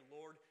to pray.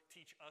 "Lord,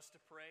 teach us to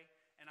pray."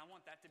 And I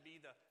want that to be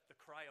the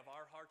cry of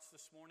our hearts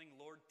this morning.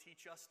 Lord,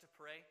 teach us to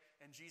pray.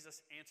 And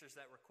Jesus answers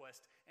that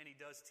request, and he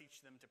does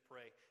teach them to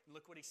pray. And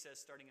look what he says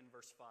starting in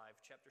verse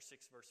 5, chapter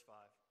 6, verse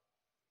 5.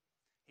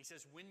 He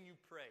says, "When you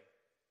pray,"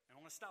 and I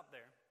want to stop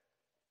there.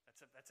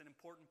 That's an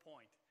important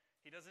point.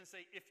 He doesn't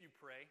say if you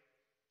pray,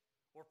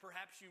 or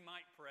perhaps you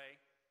might pray.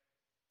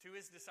 To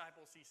his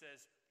disciples, he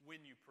says,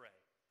 when you pray.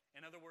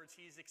 In other words,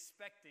 he's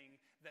expecting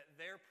that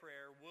their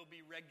prayer will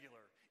be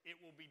regular. It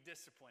will be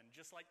disciplined.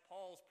 Just like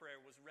Paul's prayer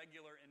was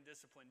regular and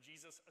disciplined,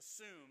 Jesus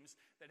assumes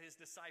that his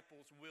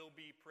disciples will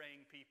be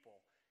praying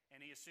people,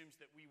 and he assumes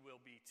that we will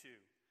be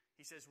too.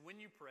 He says, "When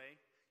you pray,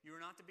 you are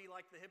not to be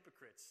like the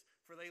hypocrites,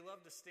 for they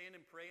love to stand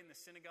and pray in the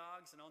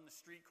synagogues and on the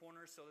street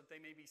corners so that they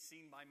may be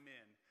seen by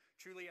men.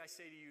 Truly I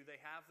say to you, they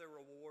have their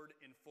reward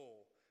in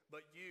full.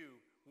 But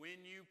you,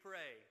 when you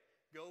pray,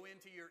 go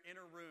into your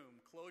inner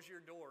room, close your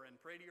door, and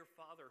pray to your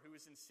Father who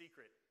is in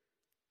secret.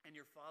 And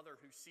your Father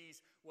who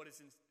sees what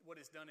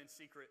is done in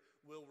secret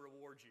will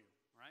reward you.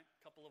 Right?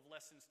 A couple of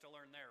lessons to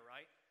learn there,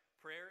 right?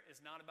 Prayer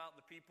is not about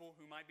the people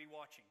who might be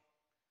watching.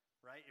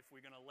 Right? If we're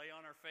going to lay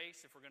on our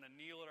face, if we're going to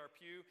kneel at our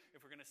pew,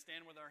 if we're going to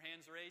stand with our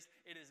hands raised,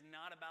 it is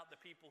not about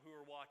the people who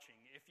are watching.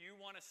 If you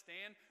want to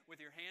stand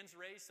with your hands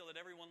raised so that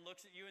everyone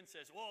looks at you and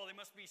says, whoa, they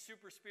must be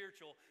super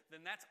spiritual,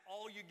 then that's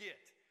all you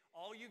get.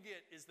 All you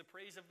get is the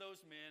praise of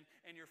those men,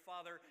 and your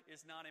Father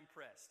is not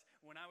impressed.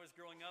 When I was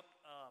growing up,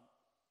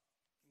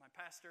 my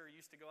pastor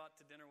used to go out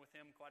to dinner with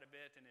him quite a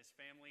bit and his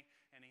family,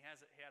 and he had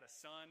a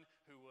son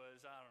who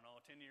was,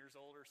 10 years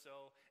old or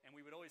so, and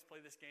we would always play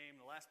this game.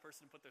 The last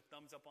person to put their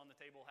thumbs up on the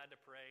table had to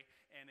pray,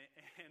 and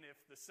if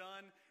the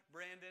son,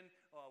 Brandon,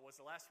 was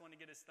the last one to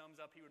get his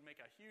thumbs up, he would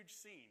make a huge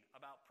scene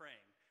about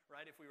praying.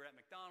 Right? If we were at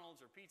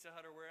McDonald's or Pizza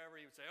Hut or wherever,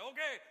 he would say,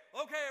 okay,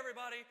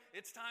 everybody,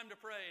 it's time to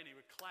pray. And he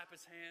would clap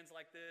his hands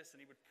like this, and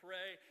he would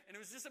pray. And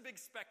it was just a big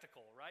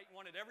spectacle, right? He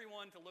wanted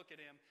everyone to look at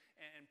him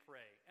and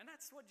pray. And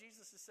that's what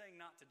Jesus is saying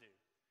not to do.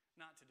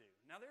 Not to do.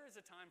 Now, there is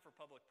a time for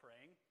public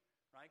praying,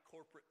 right?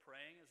 Corporate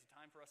praying is a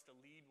time for us to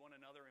lead one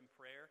another in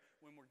prayer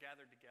when we're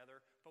gathered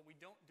together, but we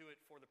don't do it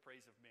for the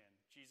praise of men.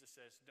 Jesus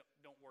says,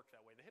 don't work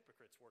that way. The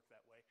hypocrites work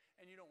that way,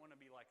 and you don't want to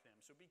be like them.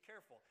 So be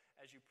careful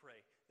as you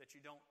pray that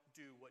you don't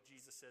do what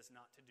Jesus says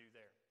not to do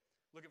there.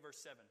 Look at verse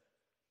 7.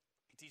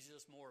 He teaches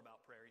us more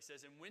about prayer. He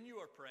says, and when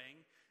you are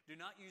praying, do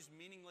not use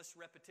meaningless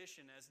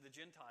repetition as the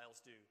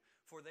Gentiles do,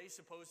 for they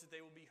suppose that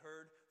they will be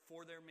heard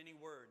for their many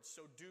words.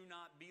 So do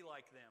not be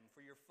like them, for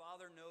your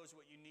Father knows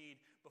what you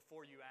need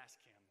before you ask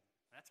Him.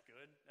 That's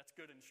good. That's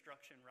good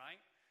instruction, right?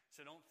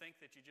 So don't think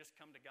that you just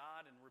come to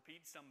God and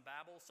repeat some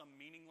babble, some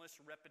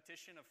meaningless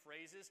repetition of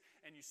phrases,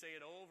 and you say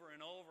it over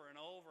and over and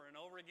over and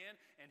over again,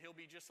 and He'll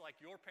be just like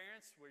your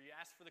parents, where you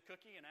ask for the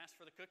cookie and ask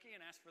for the cookie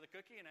and ask for the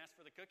cookie and ask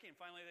for the cookie, and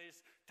finally they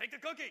just, take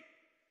the cookie!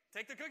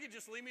 Take the cookie,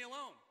 just leave me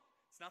alone.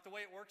 It's not the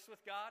way it works with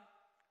God,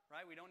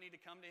 right? We don't need to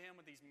come to Him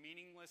with these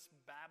meaningless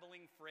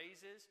babbling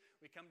phrases.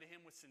 We come to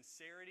Him with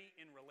sincerity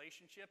in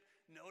relationship.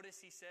 Notice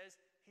He says,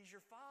 He's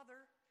your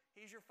Father.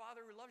 He's your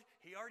Father who loves you.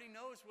 He already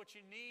knows what you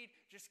need.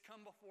 Just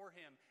come before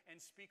Him and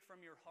speak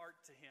from your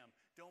heart to Him.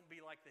 Don't be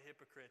like the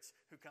hypocrites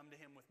who come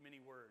to Him with many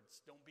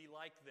words. Don't be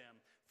like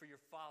them, for your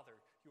Father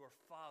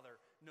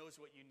knows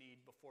what you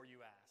need before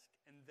you ask.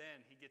 And then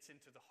He gets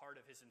into the heart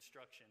of His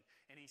instruction,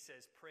 and He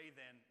says, pray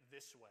then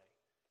this way.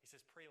 He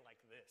says, pray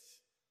like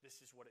this. This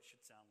is what it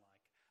should sound like.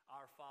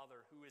 Our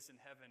Father who is in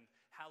heaven,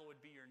 hallowed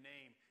be your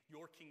name.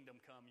 Your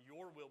kingdom come,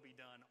 your will be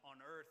done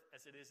on earth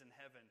as it is in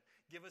heaven.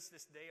 Give us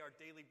this day our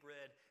daily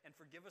bread, and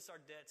forgive us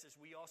our debts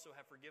as we also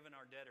have forgiven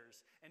our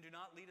debtors. And do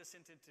not lead us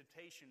into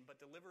temptation,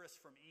 but deliver us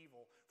from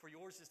evil. For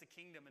yours is the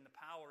kingdom and the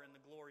power and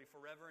the glory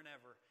forever and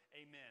ever.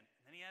 Amen.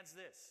 And then He adds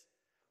this.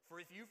 For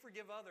if you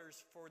forgive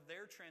others for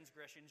their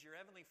transgressions, your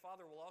heavenly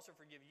Father will also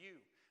forgive you.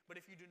 But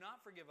if you do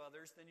not forgive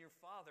others, then your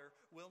Father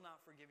will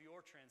not forgive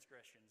your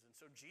transgressions. And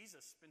so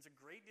Jesus spends a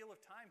great deal of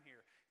time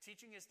here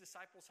teaching His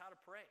disciples how to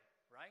pray,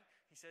 right?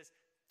 He says,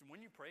 when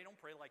you pray, don't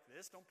pray like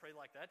this, don't pray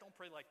like that, don't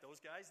pray like those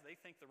guys, they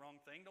think the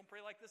wrong thing. Don't pray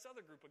like this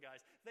other group of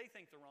guys, they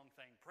think the wrong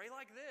thing. Pray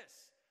like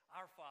this,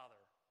 our Father,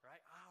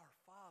 right? Our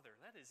Father.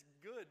 That is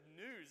good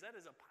news. That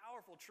is a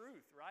powerful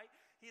truth, right?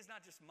 He is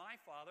not just my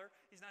Father.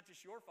 He's not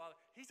just your Father.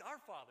 He's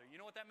our Father.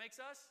 You know what that makes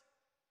us?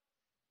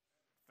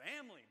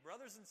 Family,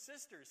 brothers and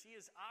sisters. He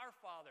is our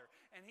Father,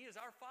 and He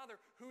is our Father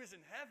who is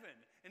in heaven,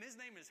 and His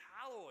name is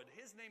hallowed.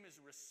 His name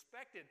is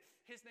respected.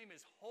 His name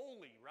is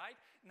holy, right?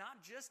 Not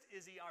just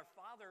is He our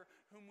Father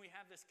whom we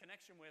have this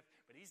connection with,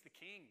 but He's the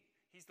King.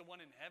 He's the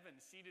one in heaven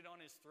seated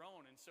on His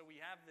throne, and so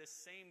we have this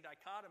same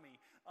dichotomy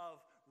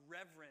of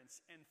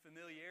reverence and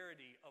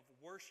familiarity, of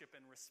worship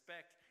and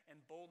respect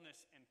and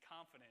boldness and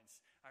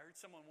confidence. I heard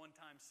someone one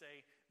time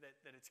say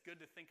that it's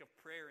good to think of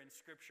prayer in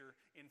Scripture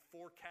in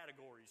 4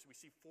 categories. We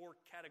see 4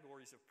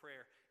 categories of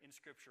prayer in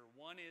Scripture.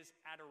 One is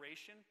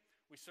adoration.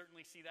 We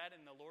certainly see that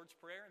in the Lord's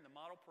Prayer, in the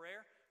model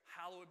prayer.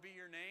 Hallowed be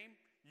your name.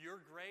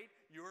 You're great.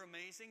 You're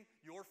amazing.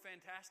 You're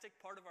fantastic.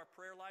 Part of our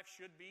prayer life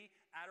should be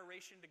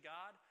adoration to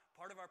God.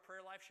 Part of our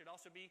prayer life should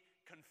also be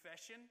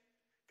confession.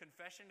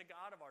 Confession to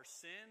God of our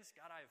sins.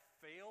 God, I have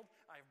failed.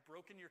 I have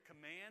broken your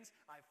commands.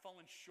 I have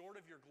fallen short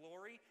of your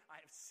glory.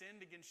 I have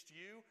sinned against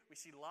you. We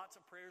see lots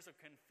of prayers of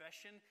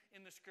confession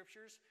in the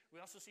Scriptures.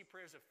 We also see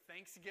prayers of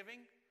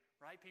thanksgiving,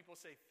 right? People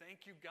say,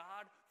 thank you,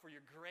 God, for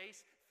your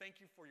grace. Thank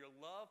you for your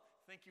love.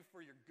 Thank you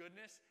for your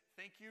goodness.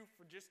 Thank you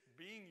for just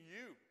being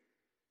you.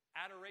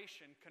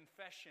 Adoration,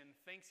 confession,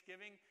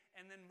 thanksgiving,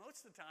 and then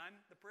most of the time,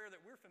 the prayer that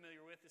we're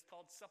familiar with is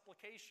called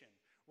supplication,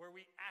 where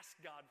we ask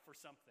God for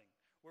something,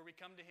 where we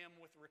come to Him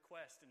with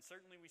request. And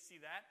certainly we see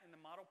that in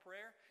the model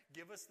prayer.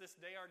 Give us this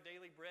day our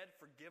daily bread.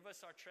 Forgive us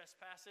our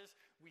trespasses.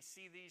 We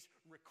see these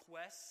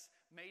requests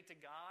made to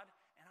God.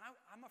 And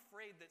I'm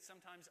afraid that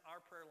sometimes our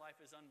prayer life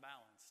is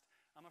unbalanced.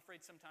 I'm afraid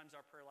sometimes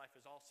our prayer life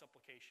is all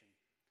supplication.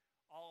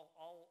 All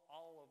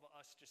of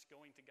us just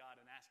going to God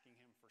and asking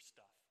Him for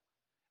stuff.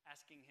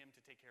 Asking Him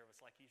to take care of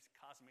us like He's a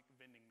cosmic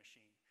vending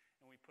machine.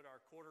 And we put our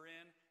quarter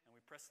in, and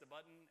we press the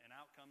button, and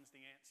out comes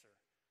the answer.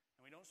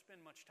 And we don't spend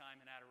much time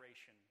in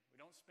adoration. We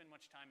don't spend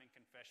much time in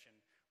confession.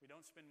 We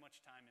don't spend much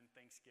time in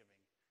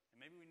thanksgiving.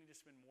 And maybe we need to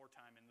spend more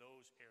time in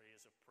those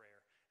areas of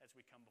prayer as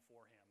we come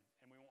before Him.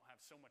 And we won't have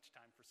so much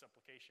time for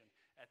supplication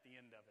at the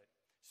end of it.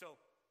 So,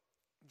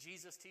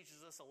 Jesus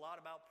teaches us a lot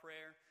about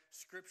prayer.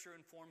 Scripture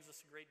informs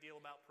us a great deal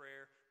about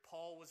prayer.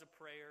 Paul was a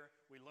prayer.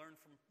 We learned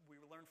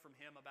from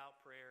him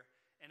about prayer.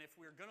 And if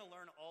we're going to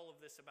learn all of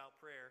this about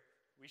prayer,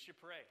 we should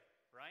pray,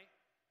 right?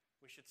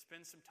 We should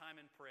spend some time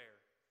in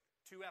prayer.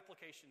 2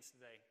 applications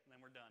today, and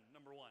then we're done.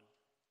 Number 1,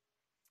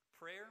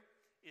 prayer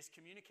is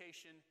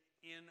communication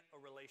in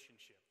a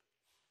relationship.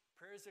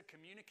 Prayer is a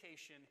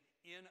communication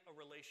in a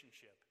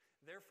relationship.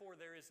 Therefore,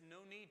 there is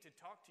no need to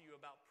talk to you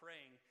about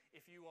praying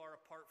if you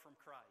are apart from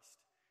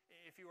Christ.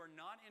 If you are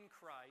not in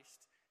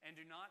Christ and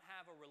do not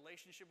have a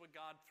relationship with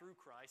God through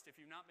Christ, if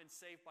you've not been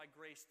saved by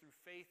grace through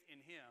faith in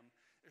Him,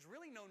 there's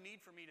really no need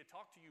for me to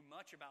talk to you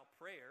much about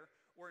prayer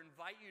or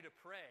invite you to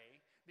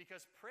pray,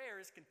 because prayer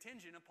is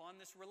contingent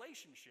upon this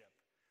relationship.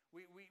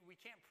 We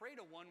can't pray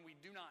to one we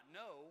do not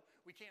know.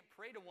 We can't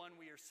pray to one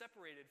we are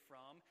separated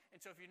from.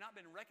 And so if you've not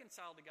been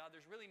reconciled to God,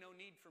 there's really no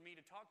need for me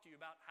to talk to you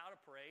about how to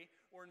pray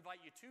or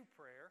invite you to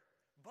prayer.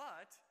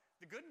 But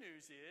the good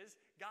news is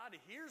God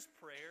hears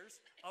prayers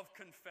of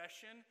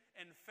confession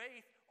and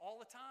faith all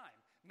the time.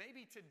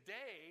 Maybe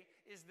today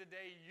is the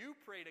day you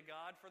pray to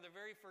God for the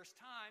very first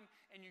time,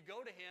 and you go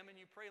to Him and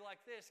you pray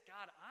like this: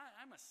 God,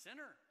 I'm a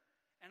sinner,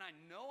 and I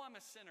know I'm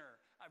a sinner.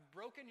 I've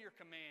broken your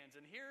commands,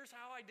 and here's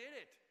how I did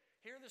it.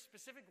 Here are the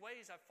specific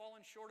ways I've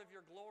fallen short of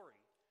your glory.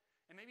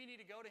 And maybe you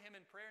need to go to Him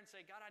in prayer and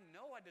say, God, I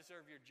know I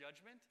deserve your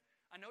judgment.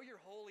 I know you're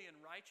holy and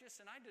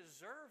righteous, and I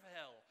deserve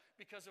hell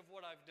because of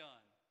what I've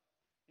done.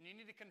 And you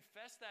need to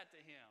confess that to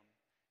Him.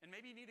 And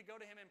maybe you need to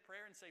go to Him in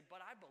prayer and say,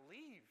 but I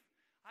believe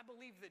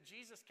that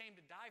Jesus came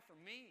to die for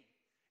me.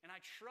 And I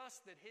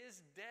trust that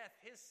His death,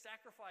 His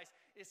sacrifice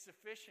is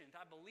sufficient.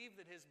 I believe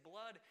that His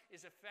blood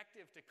is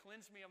effective to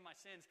cleanse me of my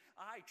sins.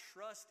 I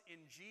trust in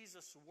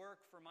Jesus'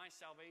 work for my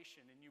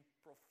salvation. And you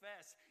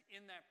profess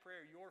in that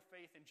prayer your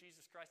faith in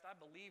Jesus Christ. I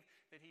believe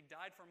that He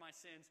died for my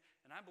sins,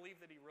 and I believe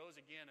that He rose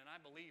again, and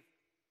I believe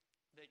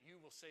that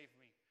you will save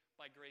me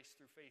by grace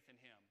through faith in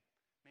Him.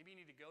 Maybe you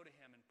need to go to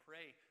Him and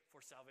pray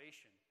for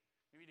salvation.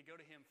 Maybe to go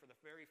to Him for the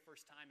very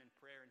first time in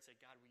prayer and say,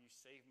 God, will you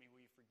save me? Will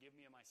you forgive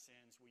me of my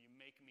sins? Will you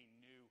make me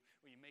new?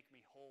 Will you make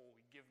me whole? Will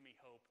you give me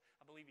hope?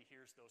 I believe He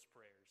hears those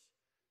prayers.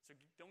 So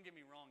don't get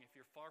me wrong. If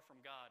you're far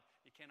from God,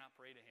 you cannot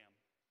pray to Him.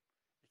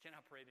 You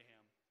cannot pray to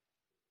Him.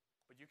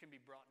 But you can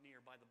be brought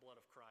near by the blood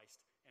of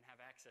Christ and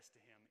have access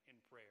to Him in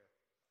prayer.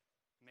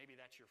 Maybe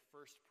that's your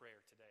first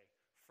prayer today.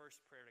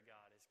 First prayer to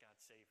God is, God,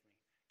 save me.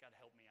 God,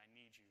 help me. I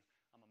need you.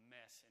 I'm a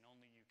mess, and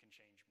only you can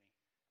change me.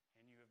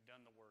 And you have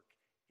done the work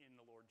in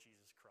the Lord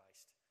Jesus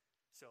Christ.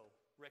 So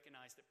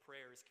recognize that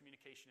prayer is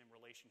communication and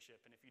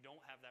relationship. And if you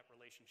don't have that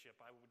relationship,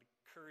 I would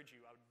encourage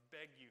you, I would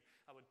beg you,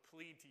 I would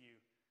plead to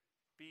you,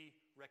 be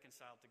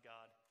reconciled to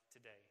God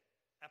today.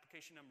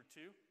 Application number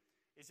 2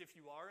 is, if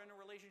you are in a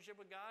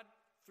relationship with God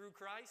through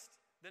Christ,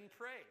 then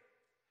pray.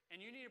 And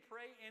you need to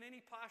pray in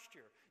any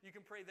posture. You can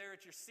pray there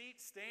at your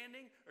seat,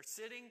 standing or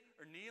sitting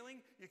or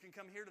kneeling. You can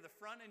come here to the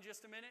front in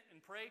just a minute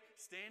and pray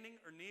standing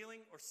or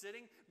kneeling or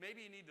sitting.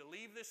 Maybe you need to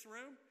leave this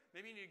room.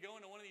 Maybe you need to go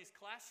into one of these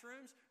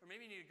classrooms. Or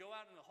maybe you need to go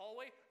out in the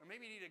hallway. Or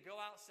maybe you need to go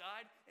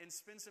outside and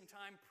spend some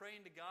time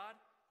praying to God.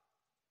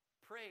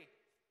 Pray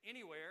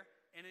anywhere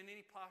and in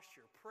any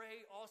posture.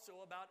 Pray also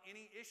about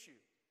any issue.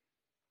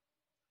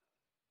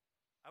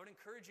 I would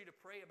encourage you to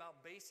pray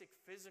about basic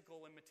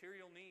physical and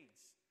material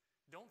needs.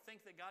 Don't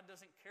think that God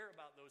doesn't care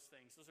about those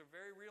things. Those are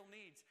very real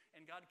needs,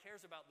 and God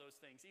cares about those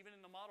things. Even in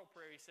the model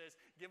prayer, He says,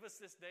 give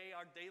us this day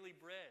our daily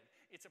bread.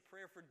 It's a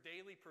prayer for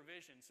daily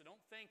provision. So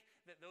don't think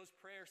that those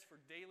prayers for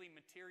daily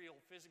material,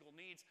 physical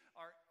needs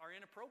are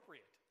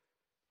inappropriate,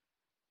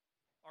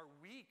 are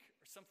weak,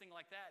 or something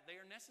like that. They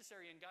are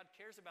necessary, and God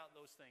cares about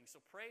those things.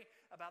 So pray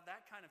about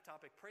that kind of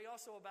topic. Pray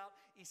also about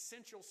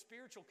essential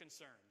spiritual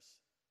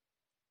concerns.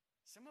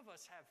 Some of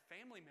us have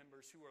family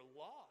members who are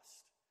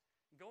lost,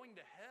 going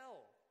to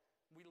hell.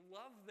 We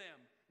love them.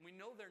 We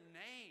know their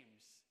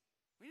names.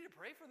 We need to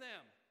pray for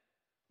them.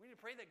 We need to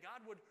pray that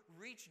God would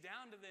reach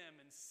down to them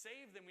and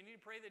save them. We need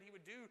to pray that He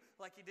would do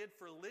like He did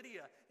for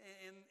Lydia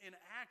in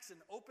Acts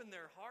and open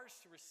their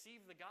hearts to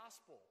receive the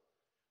gospel.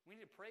 We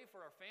need to pray for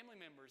our family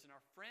members and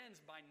our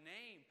friends by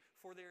name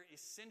for their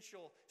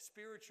essential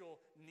spiritual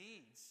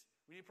needs.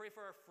 We need to pray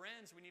for our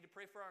friends. We need to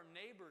pray for our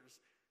neighbors.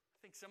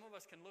 I think some of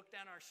us can look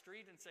down our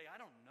street and say,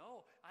 I don't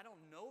know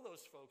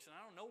those folks, and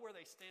I don't know where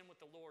they stand with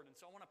the Lord, and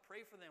so I want to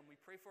pray for them. We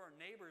pray for our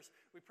neighbors.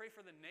 We pray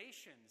for the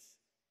nations.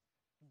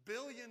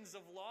 Billions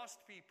of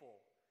lost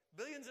people.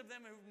 Billions of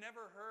them who've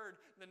never heard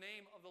the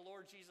name of the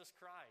Lord Jesus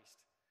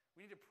Christ.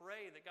 We need to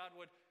pray that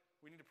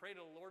we need to pray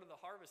to the Lord of the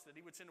harvest that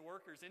He would send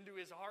workers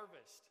into His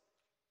harvest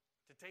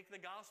to take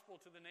the gospel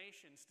to the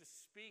nations, to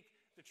speak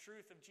the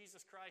truth of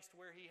Jesus Christ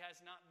where He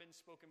has not been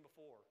spoken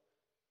before.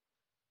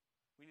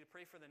 We need to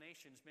pray for the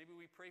nations. Maybe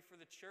we pray for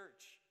the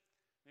church.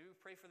 Maybe we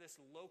pray for this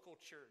local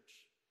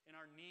church and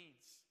our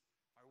needs.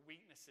 our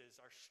weaknesses,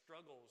 our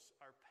struggles,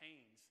 our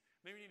pains.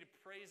 Maybe we need to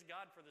praise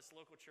God for this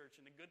local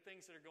church and the good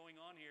things that are going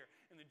on here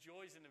and the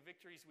joys and the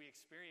victories we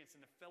experience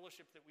and the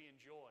fellowship that we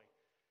enjoy.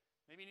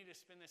 Maybe you need to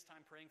spend this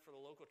time praying for the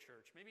local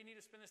church. Maybe you need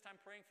to spend this time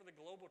praying for the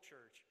global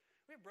church.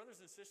 We have brothers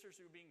and sisters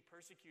who are being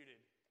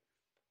persecuted,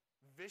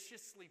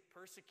 viciously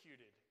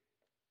persecuted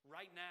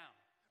right now.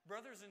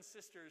 Brothers and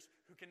sisters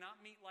who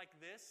cannot meet like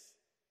this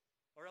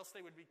or else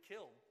they would be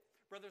killed.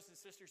 Brothers and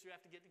sisters who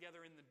have to get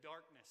together in the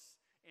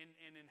darkness and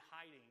in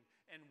hiding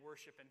and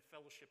worship and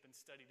fellowship and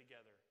study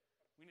together.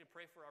 We need to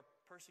pray for our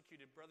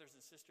persecuted brothers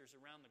and sisters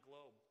around the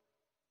globe.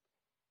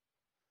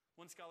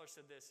 One scholar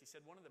said this. He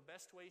said, one of the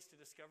best ways to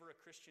discover a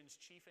Christian's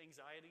chief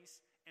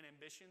anxieties and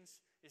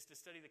ambitions is to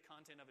study the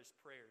content of his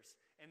prayers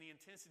and the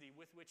intensity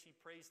with which he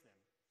prays them.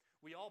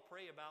 We all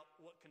pray about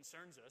what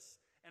concerns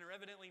us and are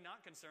evidently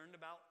not concerned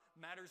about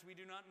matters we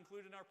do not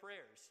include in our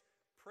prayers.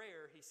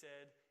 Prayer, he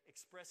said,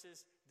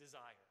 expresses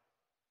desire.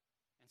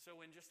 And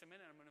so in just a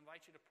minute, I'm going to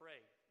invite you to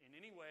pray in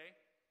any way,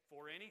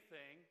 for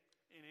anything,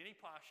 in any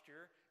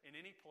posture, in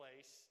any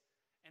place,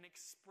 and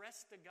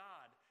express to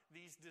God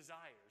these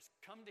desires.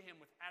 Come to Him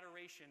with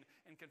adoration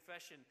and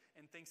confession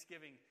and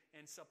thanksgiving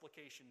and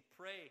supplication.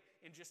 Pray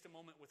in just a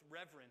moment with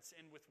reverence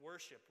and with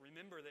worship.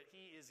 Remember that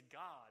He is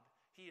God.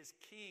 He is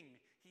King.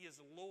 He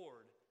is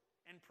Lord.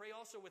 And pray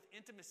also with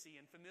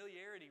intimacy and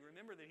familiarity.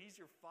 Remember that He's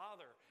your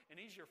Father and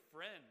He's your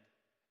friend.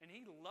 And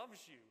He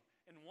loves you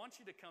and wants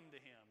you to come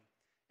to Him.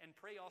 And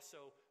pray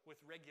also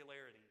with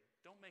regularity.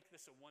 Don't make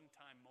this a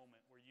one-time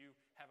moment where you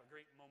have a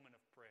great moment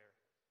of prayer.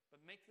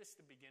 But make this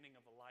the beginning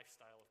of a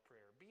lifestyle of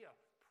prayer. Be a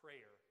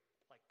prayer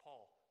like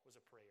Paul was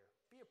a prayer.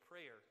 Be a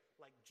prayer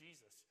like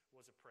Jesus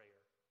was a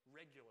prayer.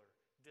 Regular,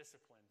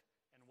 disciplined,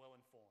 and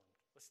well-informed.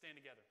 Let's stand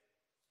together.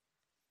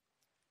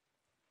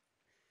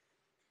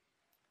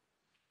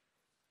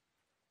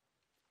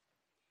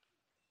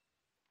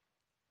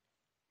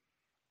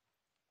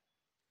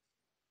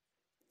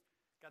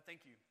 God,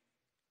 thank you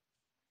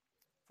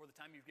for the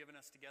time you've given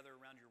us together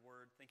around your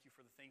word. Thank you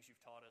for the things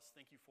you've taught us.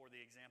 Thank you for the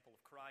example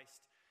of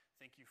Christ.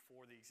 Thank you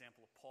for the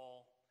example of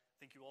Paul.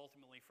 Thank you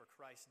ultimately for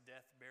Christ's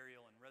death,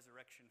 burial, and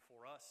resurrection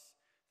for us.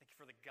 Thank you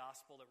for the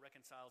gospel that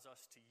reconciles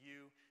us to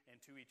you and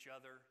to each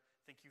other.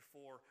 Thank you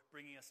for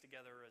bringing us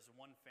together as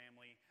one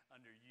family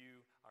under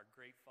you, our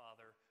great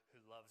Father who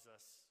loves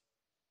us.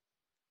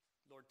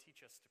 Lord,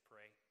 teach us to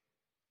pray.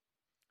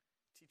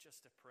 Teach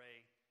us to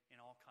pray in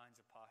all kinds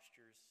of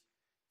postures.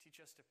 Teach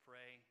us to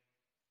pray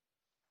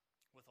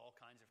with all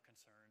kinds of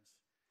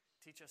concerns.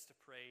 Teach us to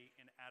pray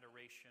in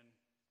adoration,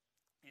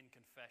 in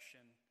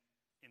confession,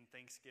 in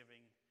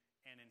thanksgiving,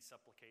 and in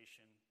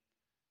supplication.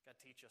 God,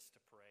 teach us to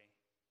pray.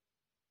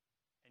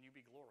 And you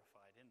be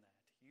glorified in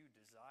that. You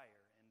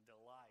desire and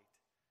delight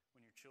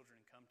when your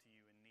children come to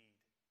you in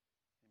need,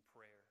 in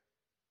prayer,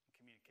 in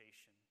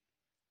communication.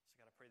 So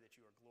God, I pray that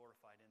you are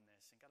glorified in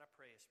this. And God, I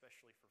pray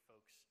especially for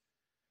folks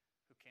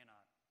who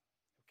cannot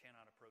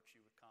approach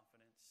you with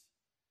confidence,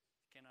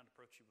 cannot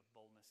approach you with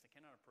boldness. They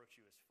cannot approach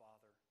you as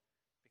Father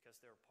because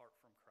they're apart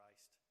from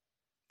Christ.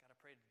 God, I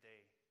pray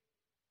today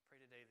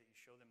that you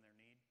show them their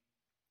need.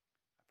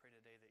 I pray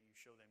today that you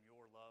show them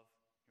your love,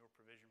 your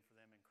provision for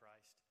them in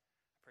Christ.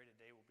 I pray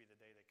today will be the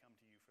day they come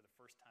to you for the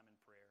first time in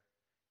prayer,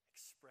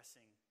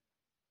 expressing,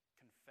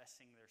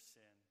 confessing their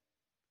sin,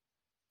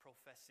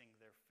 professing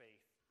their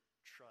faith,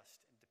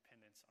 trust, and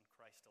dependence on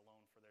Christ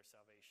alone for their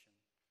salvation,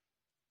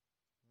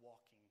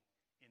 walking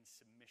in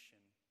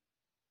submission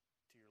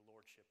to your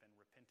lordship and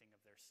repenting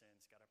of their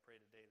sins. God, I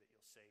pray today that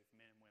you'll save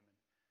men and women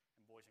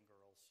and boys and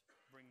girls.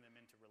 Bring them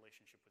into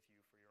relationship with you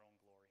for your own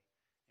glory.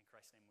 In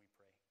Christ's name we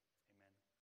pray.